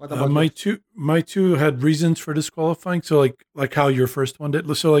 What about my two had reasons for disqualifying. So like how your first one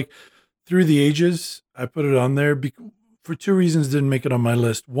did. So like Through the Ages, I put it on there for 2 reasons. Didn't make it on my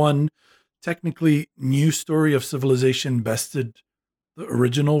list. One, technically, New Story of Civilization bested the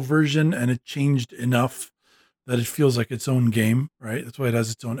original version, and it changed enough that it feels like its own game. Right, that's why it has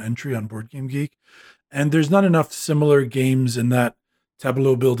its own entry on Board Game Geek. And there's not enough similar games in that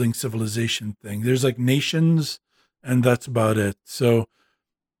tableau building civilization thing. There's like Nations, and that's about it. So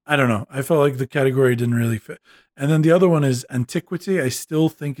I don't know. I felt like the category didn't really fit. And then the other one is Antiquity. I still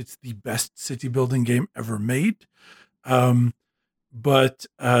think it's the best city building game ever made. But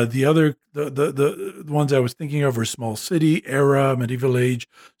the ones I was thinking of were Small City, Era, Medieval Age,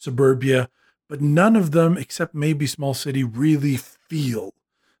 Suburbia. But none of them, except maybe Small City, really feel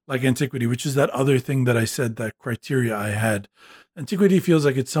like Antiquity, which is that other thing that I said, that criteria I had. Antiquity feels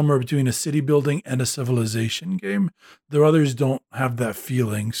like it's somewhere between a city building and a civilization game. The others don't have that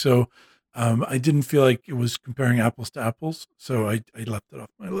feeling. So I didn't feel like it was comparing apples to apples. So I left it off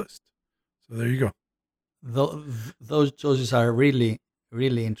my list. So there you go. Those choices are really,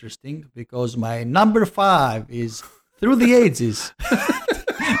 really interesting because my number 5 is Through the Ages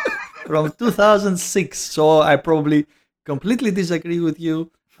from 2006. So I probably completely disagree with you.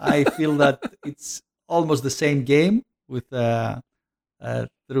 I feel that it's almost the same game with through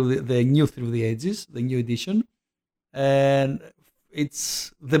the new Through the Ages, the new edition, and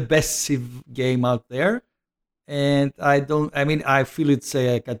it's the best Civ game out there. And I feel it's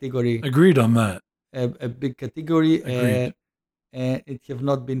a category. Agreed on that. A big category, and it have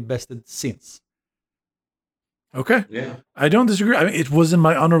not been bested since. Okay. Yeah. I don't disagree. I mean, it was in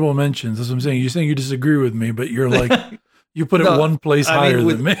my honorable mentions. That's what I'm saying. You're saying you disagree with me, but you're like, you put it one place higher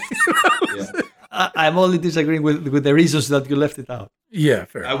than me. I'm only disagreeing with the reasons that you left it out. Yeah,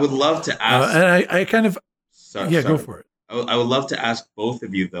 fair. I would love to ask. And I kind of, sorry. go for it. I would love to ask both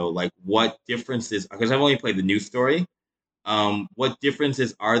of you though, like what differences, because I've only played the new story. What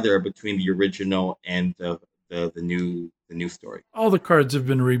differences are there between the original and the new story? All the cards have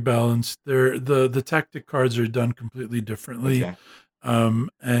been rebalanced. The tactic cards are done completely differently. Okay.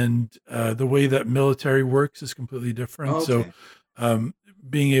 And the way that military works is completely different. Okay. So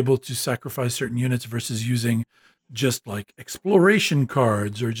being able to sacrifice certain units versus using just like exploration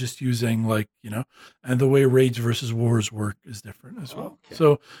cards or just using like, and the way raids versus wars work is different as well. Okay.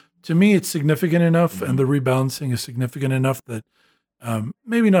 So to me, it's significant enough and the rebalancing is significant enough that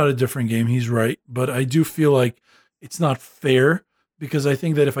maybe not a different game. He's right. But I do feel like it's not fair because I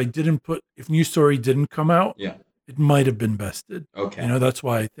think that if New Story didn't come out, it might have been bested. Okay. That's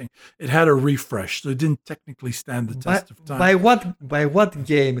why I think it had a refresh, so it didn't technically stand the test of time. By what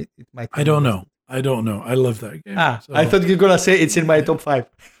game it might? I don't know. I love that game. So, I thought you were gonna say it's in my top 5.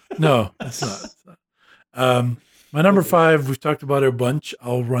 No, it's not. My number 5, we've talked about it a bunch.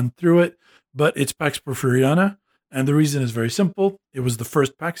 I'll run through it, but it's Pax Porfiriana, and the reason is very simple. It was the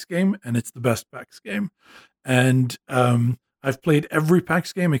first PAX game, and it's the best PAX game. And I've played every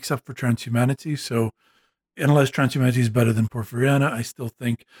PAX game except for Transhumanity, so unless Transhumanity is better than Porfiriana, I still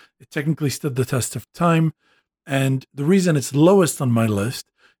think it technically stood the test of time. And the reason it's lowest on my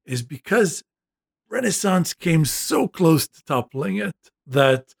list is because Renaissance came so close to toppling it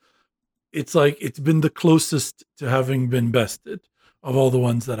that it's like it's been the closest to having been bested of all the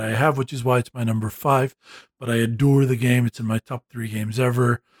ones that I have, which is why it's my number 5. But I adore the game. It's in my top 3 games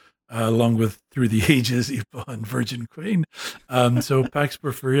ever, along with Through the Ages, Ipa, and Virgin Queen. So Pax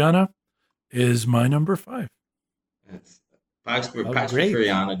Porfiriana is my number 5. Pax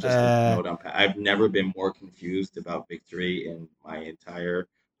Porfiriana, just a note on I've never been more confused about victory in my entire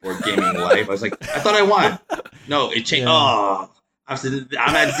board gaming life. I was like, I thought I won. No, it changed. Yeah. Oh,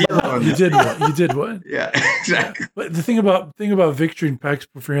 I'm at 0. You did what? Yeah, exactly. But the thing about victory in Pax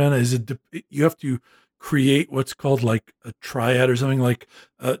Porfiriana is you have to create what's called like a triad or something, like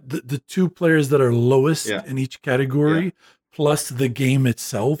the 2 players that are lowest in each category plus the game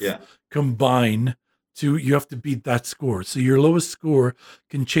itself combine to, you have to beat that score. So your lowest score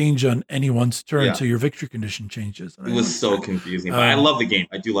can change on anyone's turn, so your victory condition changes. It was so confusing, but I love the game.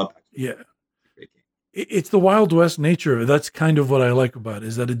 I do love Pax. Yeah. It's the Wild West nature of it. That's kind of what I like about it,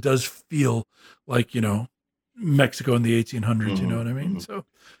 is that it does feel like, Mexico in the 1800s, you know what I mean? So,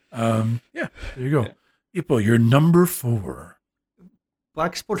 there you go. Ipo, you're number 4.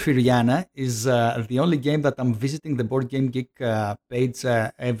 Pax Porfiriana is the only game that I'm visiting the Board Game Geek page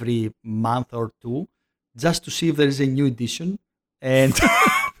every month or 2 just to see if there is a new edition. And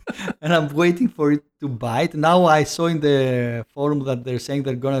and I'm waiting for it to buy it. Now I saw in the forum that they're saying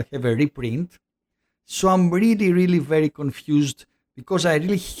they're going to have a reprint. So I'm really, really very confused because I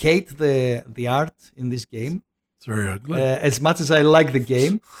really hate the art in this game. It's very ugly. As much as I like the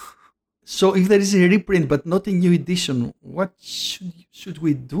game. So if there is a reprint but not a new edition, what should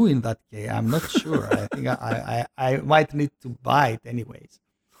we do in that case? I'm not sure. I think I might need to buy it anyways.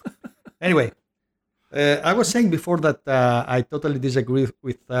 Anyway, I was saying before that I totally disagree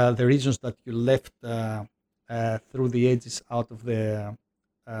with the reasons that you left Through the Ages out of the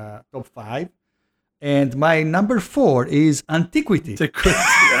top 5. And my number 4 is Antiquity.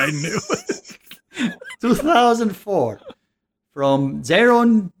 I knew it. 2004. From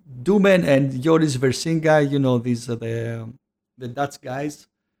Zeron Dumen and Joris Versinga, these are the Dutch guys.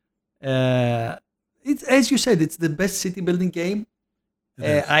 It's, as you said, it's the best city building game.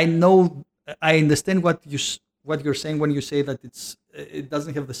 I understand what you're saying when you say that it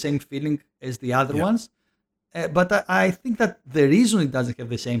doesn't have the same feeling as the other ones. But I think that the reason it doesn't have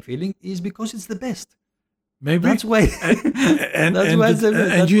the same feeling is because it's the best. Maybe that's why.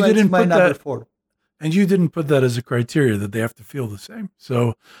 You didn't put that. 4. And you didn't put that as a criteria that they have to feel the same.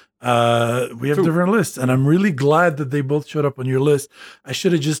 So we have different lists, and I'm really glad that they both showed up on your list. I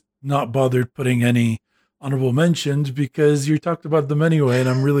should have just not bothered putting any honorable mentions because you talked about them anyway, and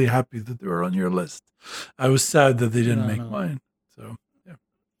I'm really happy that they were on your list. I was sad that they didn't make mine. So.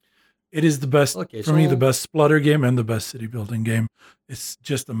 It is the best, for me, the best Splutter game and the best city building game. It's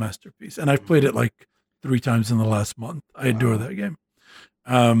just a masterpiece. And I've played it like 3 times in the last month. I adore that game.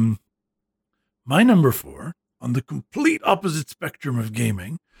 My number 4, on the complete opposite spectrum of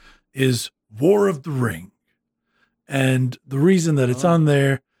gaming, is War of the Ring. And the reason that it's on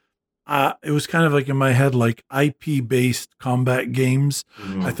there, it was kind of like in my head, like IP-based combat games.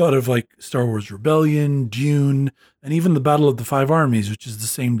 Mm-hmm. I thought of like Star Wars Rebellion, Dune, and even the Battle of the Five Armies, which is the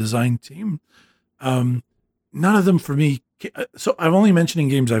same design team. None of them for me So I'm only mentioning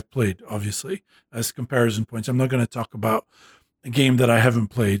games I've played, obviously, as comparison points. I'm not going to talk about a game that I haven't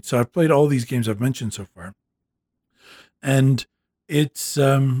played. So I've played all these games I've mentioned so far, and it's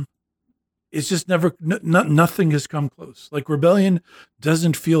just never nothing has come close. Like Rebellion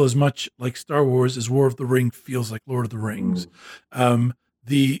doesn't feel as much like Star Wars as War of the Ring feels like Lord of the Rings.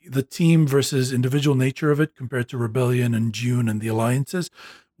 The team versus individual nature of it compared to Rebellion and Dune and the alliances,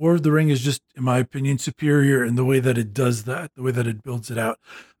 War of the Ring is just, in my opinion, superior in the way that it does that, the way that it builds it out.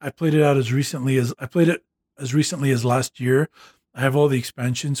 I played it as recently as last year. I have all the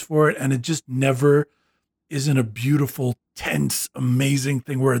expansions for it, and it just never isn't a beautiful, tense, amazing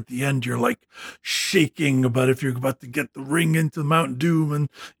thing where at the end you're like shaking about if you're about to get the ring into Mount Doom and,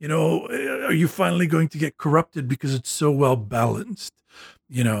 are you finally going to get corrupted because it's so well balanced.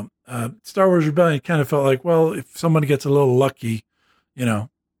 Star Wars Rebellion kind of felt like, well, if someone gets a little lucky,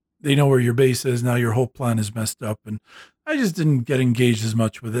 they know where your base is. Now your whole plan is messed up. And I just didn't get engaged as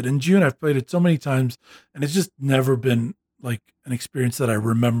much with it. In June, I've played it so many times and it's just never been like an experience that I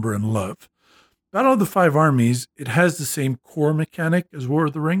remember and love. Battle of the Five Armies, it has the same core mechanic as War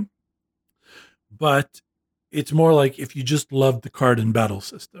of the Ring, but it's more like if you just loved the card and battle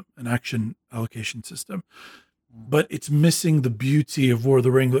system, an action allocation system, but it's missing the beauty of War of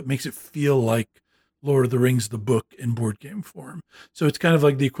the Ring that makes it feel like Lord of the Rings, the book, in board game form. So it's kind of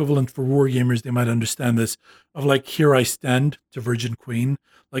like the equivalent for war gamers, they might understand this, of like Here I Stand to Virgin Queen.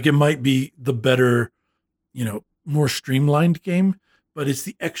 Like it might be the better, more streamlined game, but it's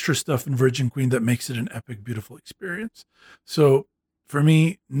the extra stuff in Virgin Queen that makes it an epic, beautiful experience. So for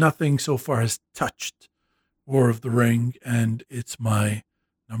me, nothing so far has touched War of the Ring, and it's my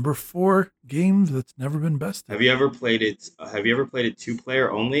number 4 game that's never been bested. Have you ever played it? Have you ever played it 2-player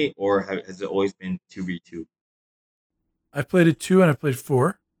only, or has it always been 2v2? I've played it 2 and I've played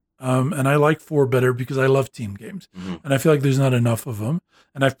 4. And I like 4 better because I love team games. Mm-hmm. And I feel like there's not enough of them.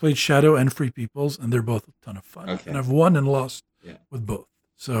 And I've played Shadow and Free Peoples, and they're both a ton of fun. Okay. And I've won and lost with both.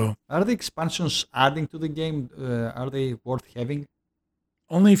 So, are the expansions adding to the game? Are they worth having?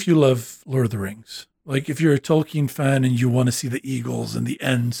 Only if you love Lord of the Rings. Like if you're a Tolkien fan and you want to see the eagles and the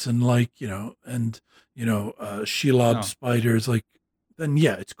Ents and Shelob spiders, like then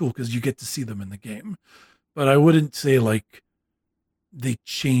it's cool because you get to see them in the game. But I wouldn't say like they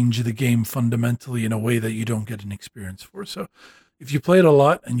change the game fundamentally in a way that you don't get an experience for. So if you play it a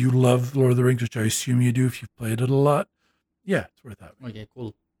lot and you love Lord of the Rings, which I assume you do if you've played it a lot, it's worth having. Okay,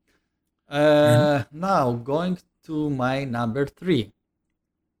 cool. Now going to my number 3.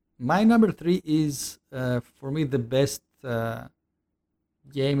 My number 3 is, for me, the best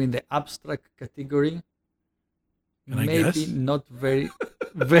game in the abstract category. Can I Maybe guess? Not very,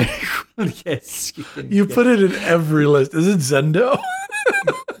 very good. Yes, you put it in every list. Is it Zendo?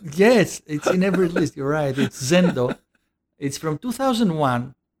 Yes, it's in every list. You're right. It's Zendo. It's from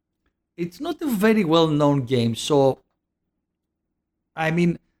 2001. It's not a very well-known game, so I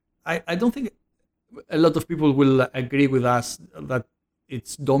mean, I don't think a lot of people will agree with us that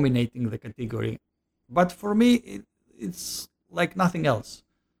it's dominating the category. But for me, it's like nothing else.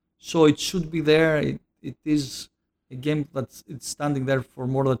 So it should be there. It is a game it's standing there for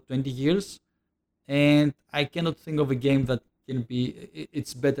more than 20 years. And I cannot think of a game that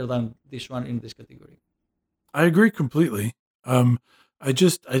it's better than this one in this category. I agree completely. I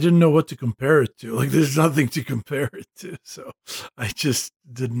didn't know what to compare it to. Like, there's nothing to compare it to. So I just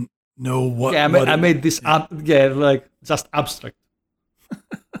didn't know what. Yeah, I made this up. Yeah, like just abstract.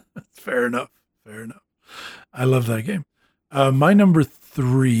 Fair enough. I love that game. My number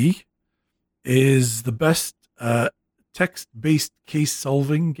 3 is the best text-based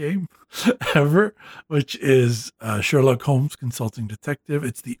case-solving game ever, which is Sherlock Holmes Consulting Detective.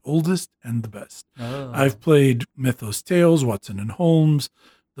 It's the oldest and the best. Oh. I've played Mythos Tales, Watson and Holmes,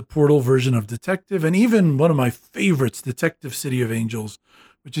 the Portal version of Detective, and even one of my favorites, Detective City of Angels,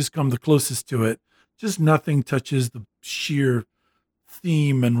 which has come the closest to it. Just nothing touches the sheer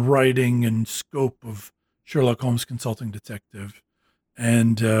theme and writing and scope of Sherlock Holmes Consulting Detective.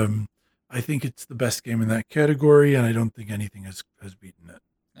 And I think it's the best game in that category, and I don't think anything has beaten it.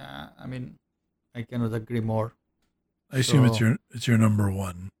 I mean, I cannot agree more. I assume it's your number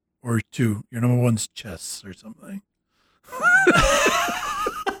 1 or 2. Your number 1's chess or something.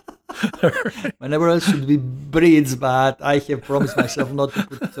 Right. My number 1 should be Breeds, but I have promised myself not to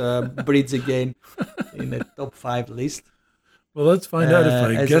put Breeds again in the top 5 list. Well, let's find out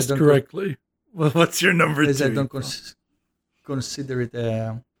if I guessed correctly. Well, what's your number 2? As I don't consider it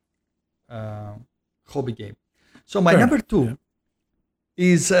a hobby game. So my number 2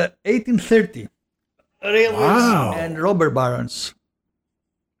 is 1830 Railways and Robber Barons.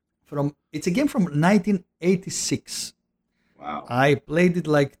 It's a game from 1986. Wow. I played it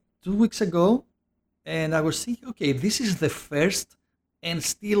like 2 weeks ago, and I was thinking, okay, this is the first and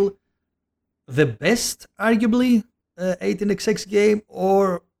still the best, arguably, 18xx game,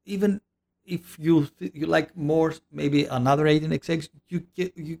 or even if you like more, maybe another 18xx,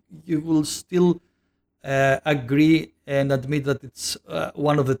 you will still agree and admit that it's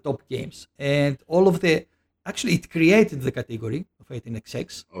one of the top games. And all of the actually, it created the category of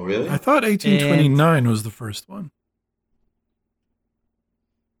 18xx. Oh, really? I thought 1829 was the first one.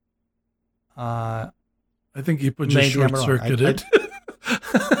 Uh, I think Ipo just Maybe I'm short wrong. circuited.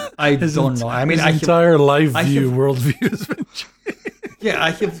 I don't know. I mean, his I have- entire life I view, have- worldview has been changed. Yeah,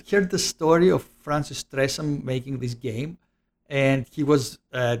 I have heard the story of Francis Tresham making this game, and he was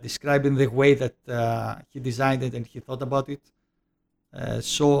describing the way that he designed it and he thought about it.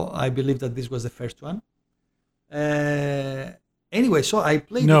 So I believe that this was the first one. Anyway, so I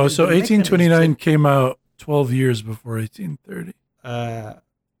played. No, it, so the mechanisms 1829 came out 12 years before 1830.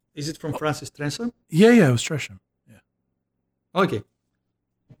 Is it from Francis Tresham? Yeah, it was Tresham. Okay.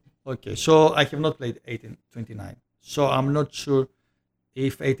 Okay, so I have not played 1829. So I'm not sure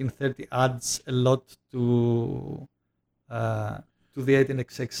if 1830 adds a lot to the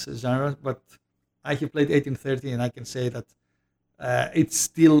 18xx genre, but I have played 1830 and I can say that it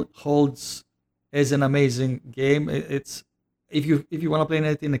still holds as an amazing game. It's if you want to play an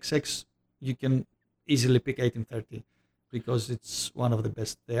 18xx, you can easily pick 1830 because it's one of the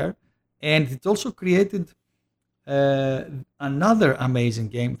best there, and it also created another amazing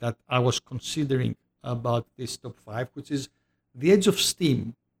game that I was considering about this top 5, which is The Edge of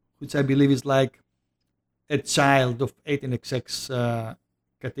Steam, which I believe is like a child of 18xx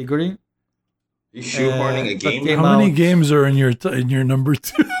category. You shoehorning a that game? came How many out- games are in your number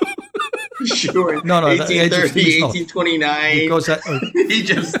 2? Sure. No, the Age of Steam 1830, is not. 1829. Because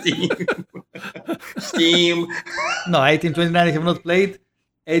Age of Steam. Steam. no, 1829 I have not played.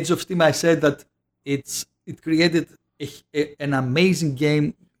 Age of Steam, I said that it created an amazing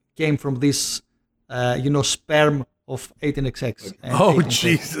game, came from this sperm of 18xx. and Oh 1830.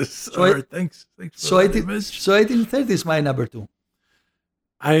 Jesus! So All right, thanks for So that image. 1830 is my number 2.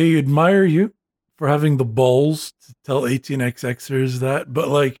 I admire you for having the balls to tell 18xxers that, but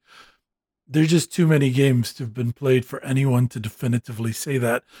like, there's just too many games to have been played for anyone to definitively say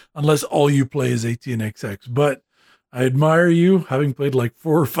that, unless all you play is 18xx. But I admire you having played like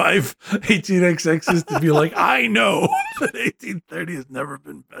 4 or 5 18xx's to be like, I know that 1830 has never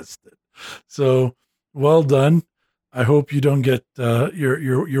been bested. So well done. I hope you don't get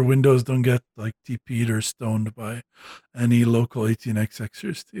your windows don't get like TP'd or stoned by any local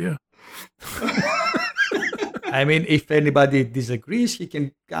 18xxers to you. I mean, if anybody disagrees, he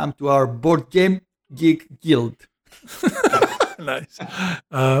can come to our board game geek guild. Nice.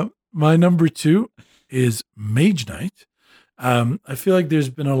 My number 2 is Mage Knight. I feel like there's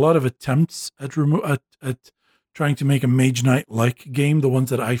been a lot of attempts at trying to make a Mage Knight-like game. The ones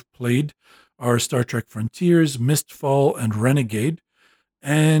that I've played are Star Trek Frontiers, Mistfall, and Renegade,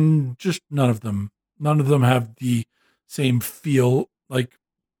 and just none of them have the same feel. Like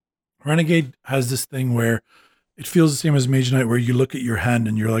Renegade has this thing where it feels the same as Mage Knight, where you look at your hand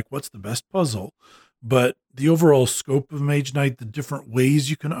and you're like, what's the best puzzle? But the overall scope of Mage Knight, the different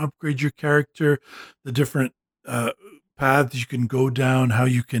ways you can upgrade your character, the different paths you can go down, how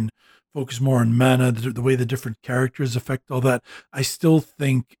you can focus more on mana, the way the different characters affect all that, I still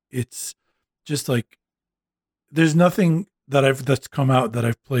think it's just like, there's nothing that's come out that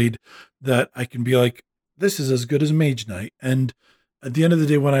I've played that I can be like, this is as good as Mage Knight. And at the end of the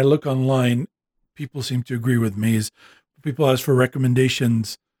day, when I look online, people seem to agree with me. Is people ask for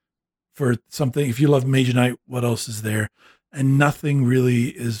recommendations for something. If you love Mage Knight, what else is there? And nothing really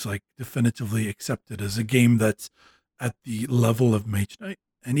is like definitively accepted as a game that's at the level of Mage Knight.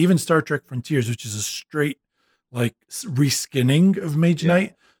 And even Star Trek Frontiers, which is a straight like reskinning of Mage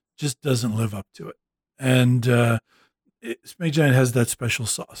Knight, just doesn't live up to it. And Mage Knight has that special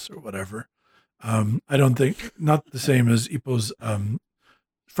sauce or whatever. I don't think, not the same as Ipo's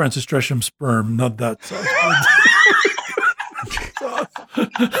Francis Tresham sperm, not that sauce.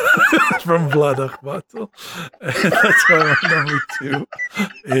 From Vladach Battle. And that's why my number 2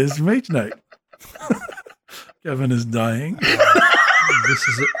 is Mage Knight. Kevin is dying. This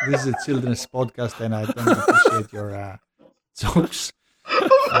is a children's podcast, and I don't appreciate your jokes.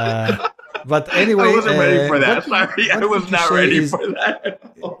 But anyway, I wasn't ready for that. what- Sorry, I what was would you not say ready is- for that.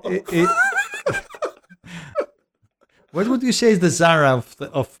 What would you say is the genre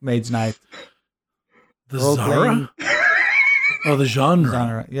of Mage Knight? The Role-playing Zara? Oh, the genre.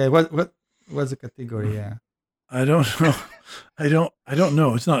 genre. Yeah. What's the category? Yeah. I don't know. I don't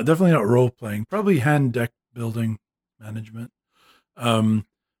know. It's not definitely not role playing. Probably hand deck building, management.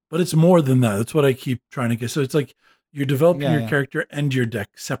 But it's more than that. That's what I keep trying to get. So it's like you're developing your character and your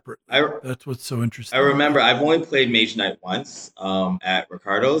deck separately. That's what's so interesting. I remember I've only played Mage Knight once at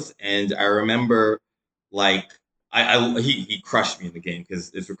Ricardo's, and I remember like he crushed me in the game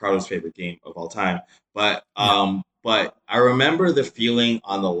because it's Ricardo's favorite game of all time. But I remember the feeling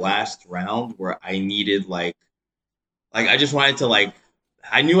on the last round where I needed like I just wanted to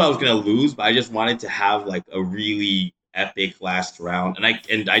I knew I was gonna lose, but I just wanted to have like a really epic last round.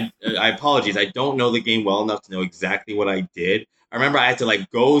 And I apologize, I don't know the game well enough to know exactly what I did. I remember I had to like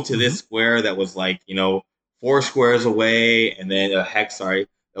go to this square that was like 4 squares away, and then a hex. Sorry,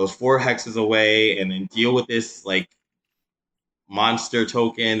 that was 4 hexes away, and then deal with this like monster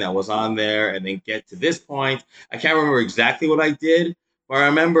token that was on there, and then get to this point. I can't remember exactly what I did, but I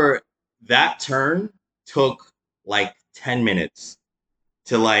remember that turn took like 10 minutes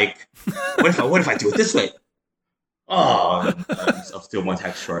to like. What if I do it this way? Oh, I'll still 1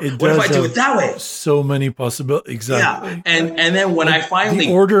 hex short. What if I do it that way? So many possibilities. Exactly. Yeah, and then when I finally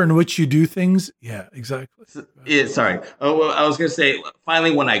the order in which you do things. Yeah, exactly. Sorry. Well, I was gonna say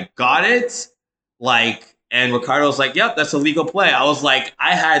finally when I got it, and Ricardo's like, "Yep, that's a legal play." I was like,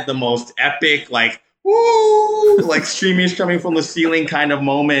 I had the most epic woo, streamers coming from the ceiling kind of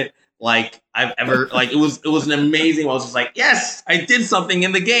moment I've ever it was an amazing. I was just like, yes, I did something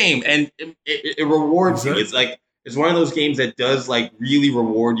in the game, and it rewards you. It's one of those games that does really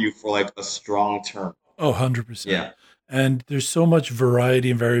reward you for a strong turn. Oh, 100%. Yeah. And there's so much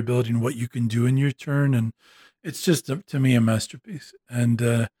variety and variability in what you can do in your turn. And it's just, to me, a masterpiece. And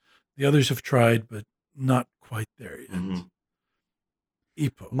the others have tried, but not quite there yet. Mm-hmm.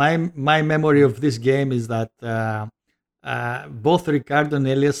 Ipo. My memory of this game is that both Ricardo and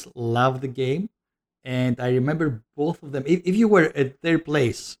Elias love the game. And I remember both of them, if you were at their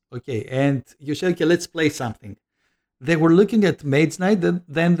place, okay, and you said, okay, let's play something. They were looking at Mage Knight,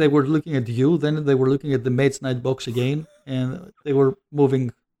 then they were looking at you, then they were looking at the Mage Knight box again, and they were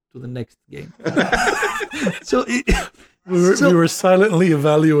moving to the next game. We were silently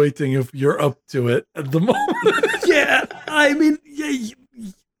evaluating if you're up to it at the moment. Yeah, I mean,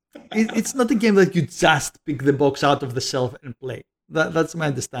 it's not a game that you just pick the box out of the shelf and play. That's my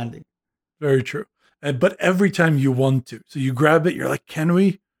understanding. Very true. But every time you want to. So you grab it, you're like, can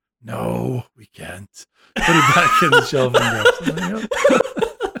we? No, we can't. Put it back in the shelf and grab something.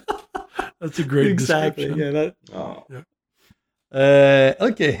 That's a great description. Yeah.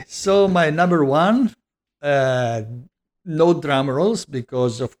 Okay, so my number one, no drum rolls,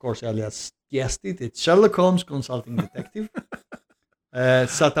 because of course Elias guessed it. It's Sherlock Holmes Consulting Detective.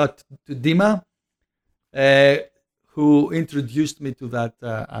 Shout out to Dima, who introduced me to that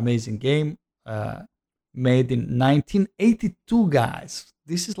amazing game. Made in 1982, guys.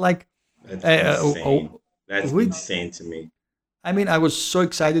 This is that's insane. That's insane to me. I mean, I was so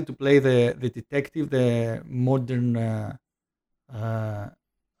excited to play the detective, the modern. I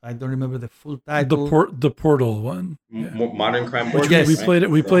don't remember the full title. The Portal one. Modern crime board. Yes, we played it.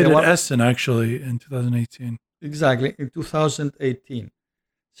 We played it at Essen actually in 2018. Exactly, in 2018.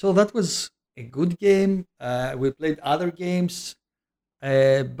 So that was a good game. We played other games,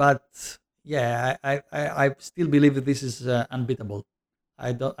 but yeah, I still believe that this is unbeatable.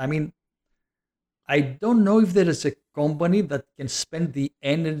 I don't know if there is a company that can spend the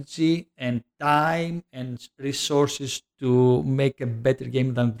energy and time and resources to make a better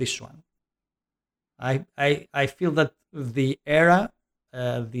game than this one. I feel that the era,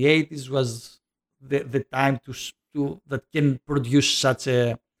 the 80s, was the time to that can produce such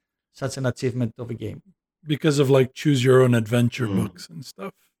an achievement of a game. Because of choose your own adventure books and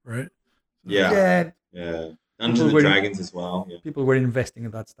stuff, right? Yeah. Dungeons and Dragons as well. Yeah. People were investing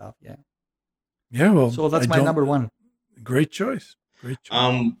in that stuff. Yeah. Yeah. Well, so that's my number one. Great choice. Right.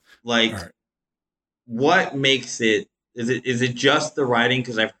 What makes it? Is it just the writing?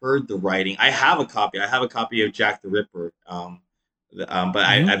 Because I've heard the writing. I have a copy. Of Jack the Ripper. But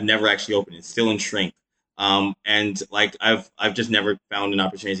I've never actually opened it. It's still in shrink. And I've just never found an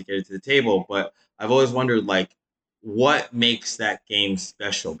opportunity to get it to the table. But I've always wondered what makes that game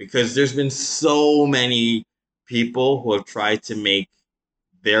special? Because there's been so many people who have tried to make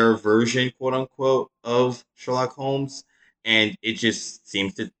their version, quote unquote, of Sherlock Holmes, and it just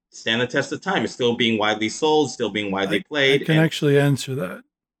seems to stand the test of time. It's still being widely sold, still being widely played. I can actually answer that.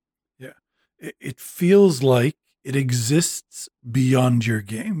 Yeah. It feels like it exists beyond your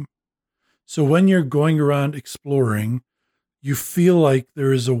game. So when you're going around exploring, you feel like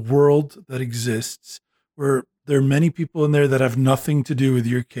there is a world that exists where there are many people in there that have nothing to do with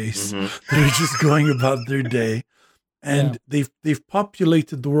your case. They're just going about their day. and they've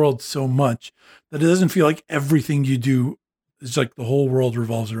populated the world so much that it doesn't feel like everything you do is like the whole world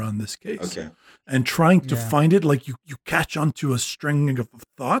revolves around this case. Okay. And trying to find it, like you catch onto a string of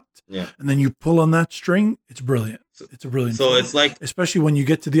thought, and then you pull on that string. It's brilliant. It's a brilliant. So film. it's like, especially when you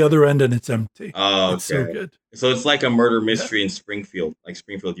get to the other end and it's empty. oh, It's so good. So it's like a murder mystery in Springfield, like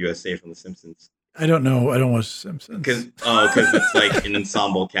Springfield, USA, from The Simpsons. I don't know. I don't watch The Simpsons. Because it's like an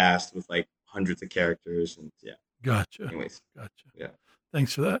ensemble cast with like hundreds of characters, and Gotcha. Anyways, Yeah.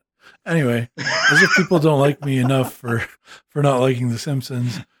 Thanks for that. Anyway, as if people don't like me enough for not liking The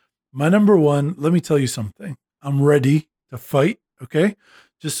Simpsons. My number one, let me tell you something. I'm ready to fight, okay?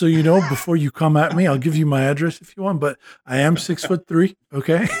 Just so you know, before you come at me, I'll give you my address if you want, but I am 6'3",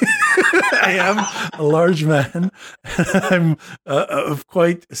 okay? I am a large man. I'm of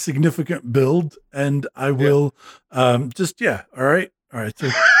quite a significant build, and I will all right? All right, so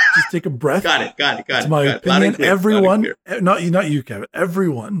just take a breath. Got it. It's my opinion. Everyone, not you, Kevin.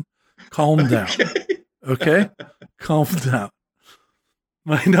 Everyone, calm down, okay? Calm down.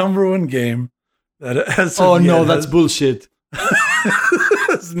 My number one game that has that's bullshit.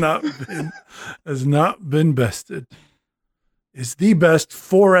 has not been bested is the best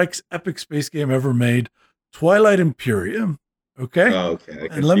 4X epic space game ever made, Twilight Imperium. Okay? Oh, okay.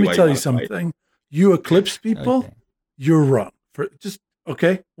 And let me tell you something. You Eclipse people, you're wrong.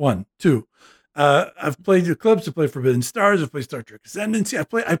 Okay? 1, 2. I've played Eclipse, I play Forbidden Stars, I play Star Trek Ascendancy. I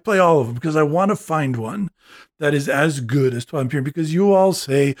play all of them because I want to find one that is as good as Twilight Imperium, because you all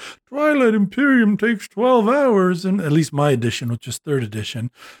say Twilight Imperium takes 12 hours, and at least my edition, which is 3rd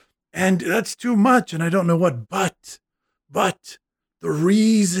edition, and that's too much, and I don't know what, but the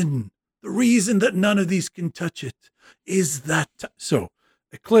reason that none of these can touch it is that so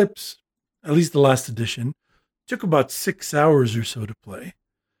Eclipse, at least the last edition, took about 6 hours or so to play.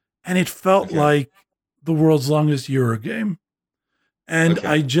 And it felt like the world's longest Euro game. And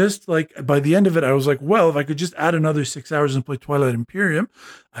I just, like, by the end of it, I was like, well, if I could just add another 6 hours and play Twilight Imperium,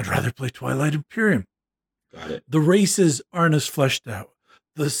 I'd rather play Twilight Imperium. Got it. The races aren't as fleshed out.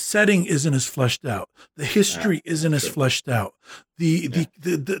 The setting isn't as fleshed out. The history isn't as fleshed out. The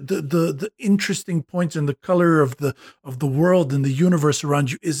interesting points and the color of the world and the universe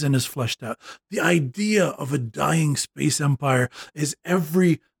around you isn't as fleshed out. The idea of a dying space empire is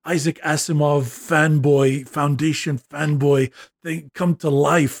every Isaac Asimov fanboy, Foundation fanboy, they come to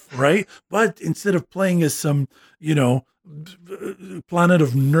life, right? But instead of playing as some, planet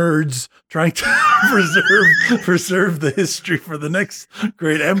of nerds trying to preserve the history for the next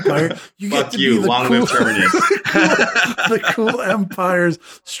great empire, you get to be the cool empires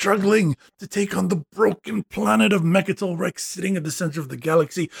struggling to take on the broken planet of Mechatol Rex sitting at the center of the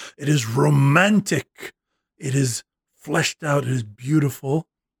galaxy. It is romantic. It is fleshed out. It is beautiful.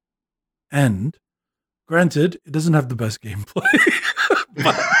 And granted, it doesn't have the best gameplay.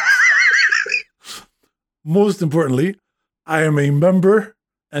 But most importantly, I am a member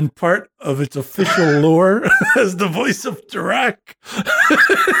and part of its official lore as the voice of Tarak.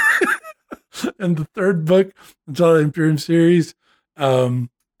 And the 3rd book, the Twilight Imperium series. And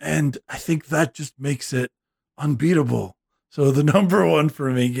I think that just makes it unbeatable. So the number one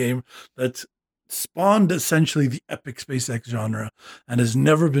for me game that's spawned essentially the epic SpaceX genre and has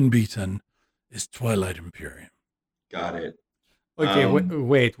never been beaten is Twilight Imperium. Got it. Okay,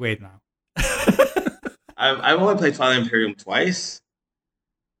 wait now. I've only played Twilight Imperium twice,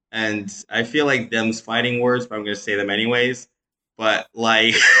 and I feel like them's fighting words, but I'm going to say them anyways. But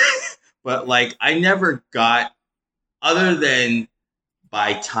like, I never got, other than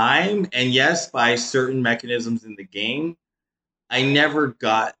by time and yes, by certain mechanisms in the game, I never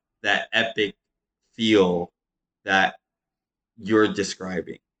got that epic feel that you're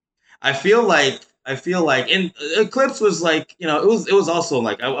describing. I feel like, and Eclipse was like, it was also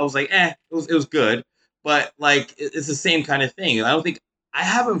like, I was like, it was good, but like, it's the same kind of thing. I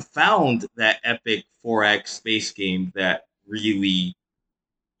haven't found that epic 4X space game that really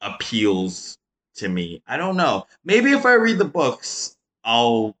appeals to me. I don't know. Maybe if I read the books,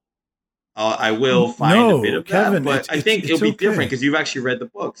 I will find a bit of Kevin, that, but I think it'll be different because you've actually read the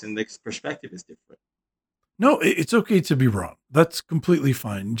books and the perspective is different. No, it's okay to be wrong. That's completely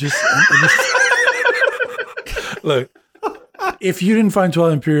fine. Just look, if you didn't find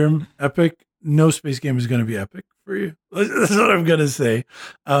Twilight Imperium epic, no space game is going to be epic for you. That's what I'm going to say.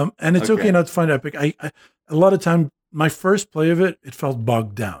 And it's okay not to find epic. I a lot of time, my first play of it felt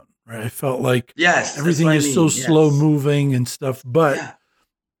bogged down, right? I felt like everything is so slow moving and stuff. But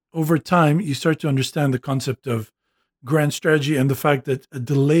over time, you start to understand the concept of grand strategy and the fact that a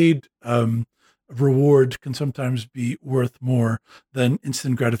delayed reward can sometimes be worth more than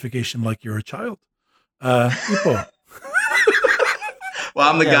instant gratification like you're a child. Ipo. Well,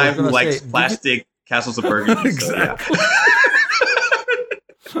 I'm the Yeah, I guy was who gonna say, likes plastic Castles of Burgundy. So yeah. Exactly.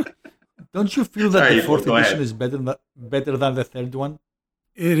 don't you feel that Sorry, the April, fourth go edition ahead. is better than the third one?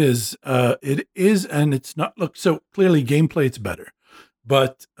 It is. It is, and it's not. Look, so clearly, gameplay it's better,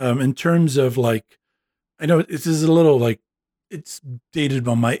 but in terms of like, I know this is a little like it's dated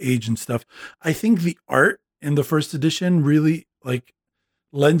by my age and stuff. I think the art in the first edition really like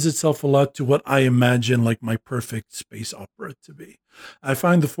lends itself a lot to what I imagine like my perfect space opera to be. I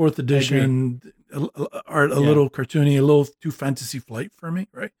find the fourth I agree. edition art a Yeah. little cartoony, a little too fantasy flight for me,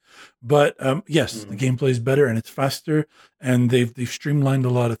 right? But yes, the Mhm. gameplay is better and it's faster, and they've streamlined a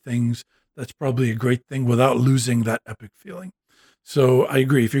lot of things. That's probably a great thing without losing that epic feeling. So I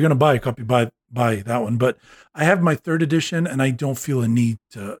agree. If you're going to buy a copy, buy that one. But I have my third edition, and I don't feel a need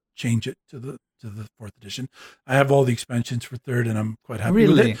to change it to the fourth edition. I have all the expansions for third, and I'm quite happy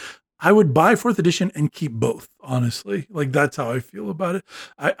with it. Really? I would buy fourth edition and keep both, honestly. Like that's how I feel about it.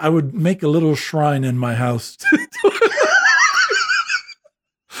 I would make a little shrine in my house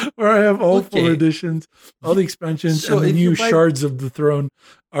where I have all four Okay. editions, all the expansions, So and the if you new buy, Shards of the Throne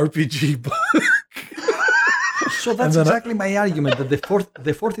RPG book. so And that's then exactly my argument that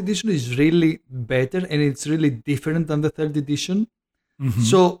the fourth edition is really better and it's really different than the third edition. Mhm.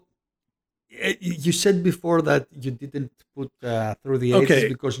 So you said before that you didn't put through the ages Okay.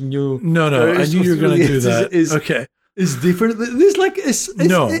 because you knew No, the I rest knew of you were through going the to do ages that. is Okay. is different. There's like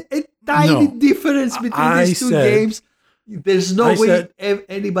No, a tiny no. difference between I these two said, games. There's no I way said,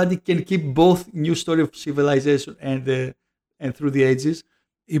 anybody can keep both New Story of Civilization and Through the Ages.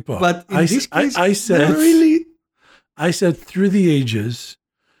 Ipo, But in this case, I they're said, really I said through the ages,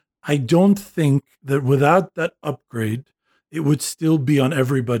 I don't think that without that upgrade, it would still be on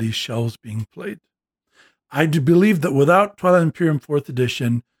everybody's shelves being played. I do believe that without Twilight Imperium 4th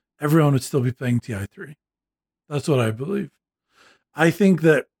edition, everyone would still be playing TI3. That's what I believe. I think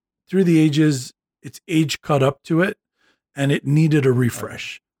that through the ages, its age caught up to it and it needed a okay.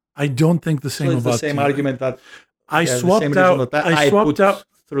 refresh. I don't think the So same it's the about same TI. argument that I yeah, the same swapped reason out, that I put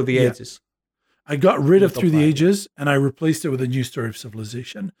Through the yeah, Ages I got in rid the of top Through the five. Yeah, Ages and I replaced it with a new story of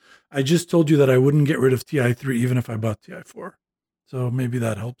civilization. I just told you that I wouldn't get rid of TI3 even if I bought TI4. So maybe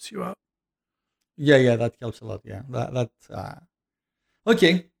that helps you out. yeah, that helps a lot. Yeah,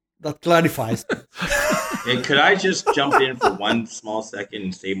 okay, that clarifies things. And could I just jump in for one small second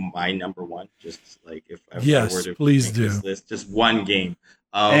and say my number one? Just like if I were Yes, to please make this do. list, just one game.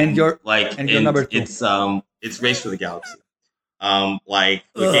 and your Like, and your and number two. it's Race for the Galaxy. Like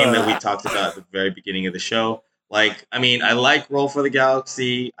the game that we Ugh. talked about at the very beginning of the show. Like, I mean, I like Roll for the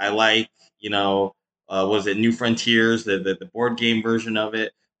Galaxy. I like, was it New Frontiers, the board game version of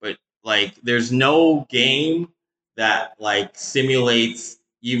it. But like, there's no game that like simulates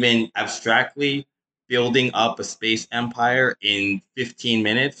even abstractly building up a space empire in 15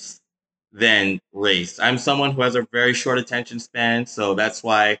 minutes than Race. I'm someone who has a very short attention span, so that's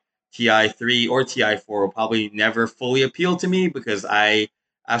why TI3 or TI4 will probably never fully appeal to me because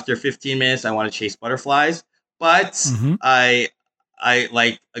after 15 minutes, I want to chase butterflies. But Mm-hmm. I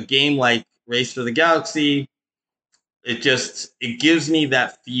like a game like Race to the Galaxy. It gives me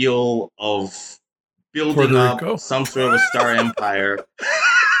that feel of building Puerto up Rico. some sort of a star empire.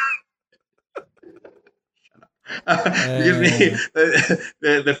 It gives me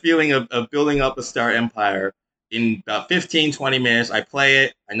Uh, the feeling of building up a star empire in about 15, 20 minutes. I play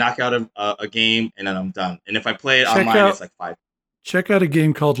it, I knock out a game, and then I'm done. And if I play it Check online, it's out like five. a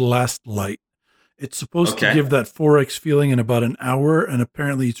game called Last Light. It's supposed to Okay. give that 4X feeling in about an hour, and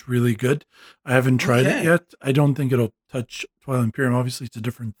apparently it's really good. I haven't tried it Okay. yet. I don't think it'll touch Twilight Imperium. Obviously, it's a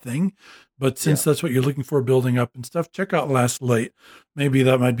different thing. But Yeah. since that's what you're looking for, building up and stuff, check out Last Light. Maybe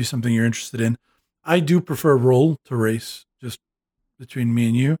that might be something you're interested in. I do prefer Roll to Race, just between me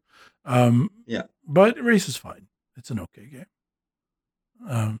and you. Yeah. But Race is fine. It's an okay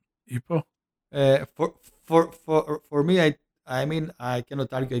game. Ipo? for me, I mean I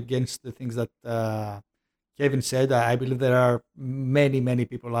cannot argue against the things that Kevin said. I believe there are many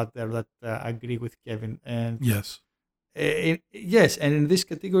people out there that agree with Kevin, and Yes. yes, and in this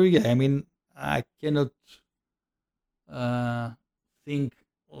category, yeah, I mean I cannot uh, think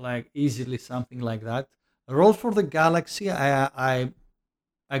like easily something like that. Roll for the Galaxy, I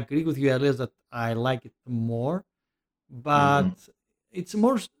agree with you, Elias, that I like it more, but Mm-hmm. it's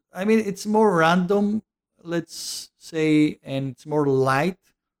more. I mean, it's more random, let's say, and it's more light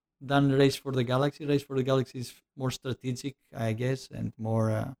than Race for the Galaxy. Race for the Galaxy is more strategic, I guess, and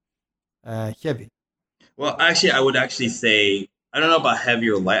more heavy. Well, actually, I would actually say I don't know about heavy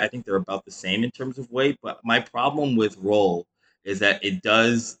or light. I think they're about the same in terms of weight. But my problem with roll is that it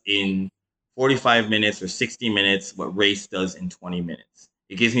does in 45 minutes or 60 minutes what Race does in 20 minutes.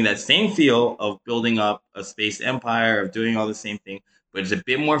 It gives me that same feel of building up a space empire, of doing all the same thing, but it's a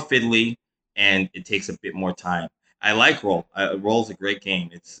bit more fiddly and it takes a bit more time. I like Roll. Roll's a great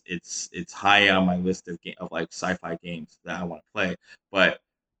game. It's high on my list of like sci-fi games that I want to play, but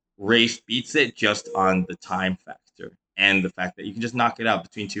Race beats it just on the time factor and the fact that you can just knock it out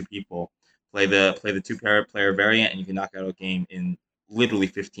between two people. Play the two player variant, and you can knock out a game in literally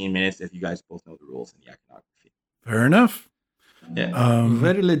 15 minutes if you guys both know the rules and the iconography. Fair enough. Yeah.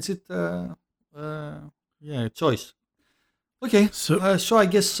 Very legit. Choice. Okay, so I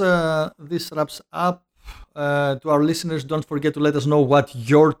guess this wraps up. To our listeners, don't forget to let us know what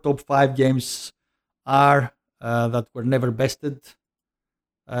your top 5 games are that were never bested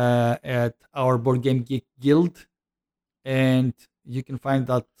at our Board Game Geek Guild. And you can find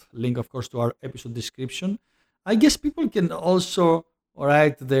that link, of course, to our episode description. I guess people can also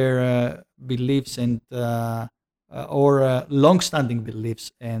write their beliefs and or long-standing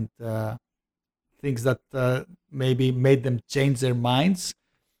beliefs and things that maybe made them change their minds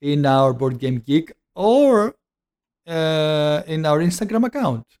in our Board Game Geek or in our Instagram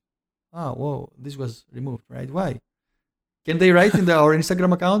account. Oh, whoa, this was removed, right? Why? Can they write in our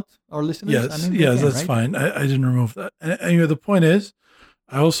Instagram account, our listeners? Yes, that's right? Fine. I didn't remove that. Anyway, the point is,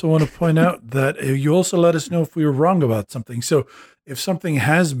 I also want to point out that you also let us know if we were wrong about something. So if something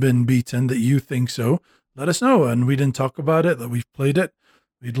has been beaten that you think so, let us know. And we didn't talk about it, that we've played it.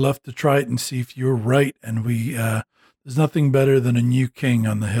 We'd love to try it and see if you're right. And there's nothing better than a new king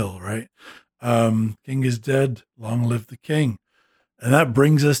on the hill, right? King is dead. Long live the king. And that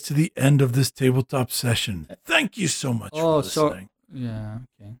brings us to the end of this tabletop session. Thank you so much for listening.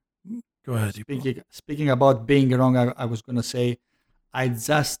 Okay. Go ahead. Speaking about being wrong, I was going to say, I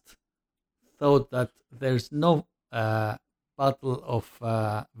just thought that there's no Battle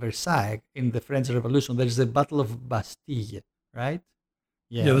of Versailles in the French Revolution. There's the Battle of Bastille, right?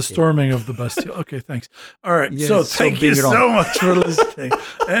 Yeah, the storming of the Bastille. Okay, thanks. All right, yes, so thank you so much for listening.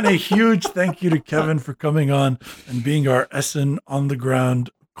 And a huge thank you to Kevin for coming on and being our Essen on-the-ground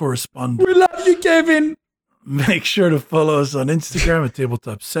correspondent. We love you, Kevin. Make sure to follow us on Instagram at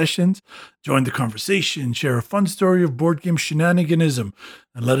Tabletop Sessions. Join the conversation, share a fun story of board game shenaniganism,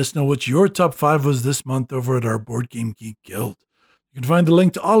 and let us know what your top 5 was this month over at our Board Game Geek Guild. You can find the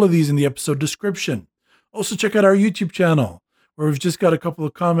link to all of these in the episode description. Also, check out our YouTube channel, where we've just got a couple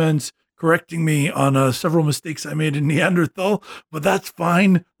of comments correcting me on several mistakes I made in Neanderthal, but that's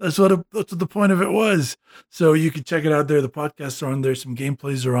fine. That's what the point of it was. So you can check it out there. The podcasts are on there. Some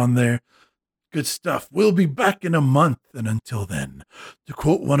gameplays are on there. Good stuff. We'll be back in a month. And until then, to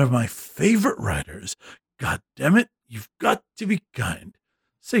quote one of my favorite writers, God damn it, you've got to be kind.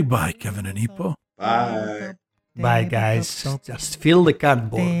 Say bye, Kevin and Ipo. Bye. Bye, guys. Just fill the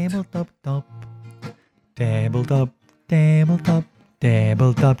cardboard. Tabletop top. Tabletop. Tabletop.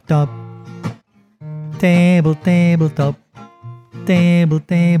 Tabletop top. Tabletop.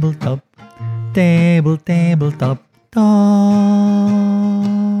 Tabletop. Tabletop top.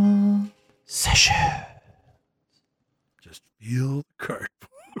 Session. Just feel the cardboard.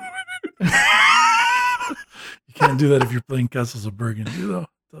 You can't do that if you're playing Castles of Burgundy, though.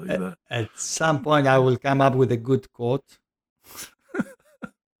 I'll tell you that. At some point, I will come up with a good quote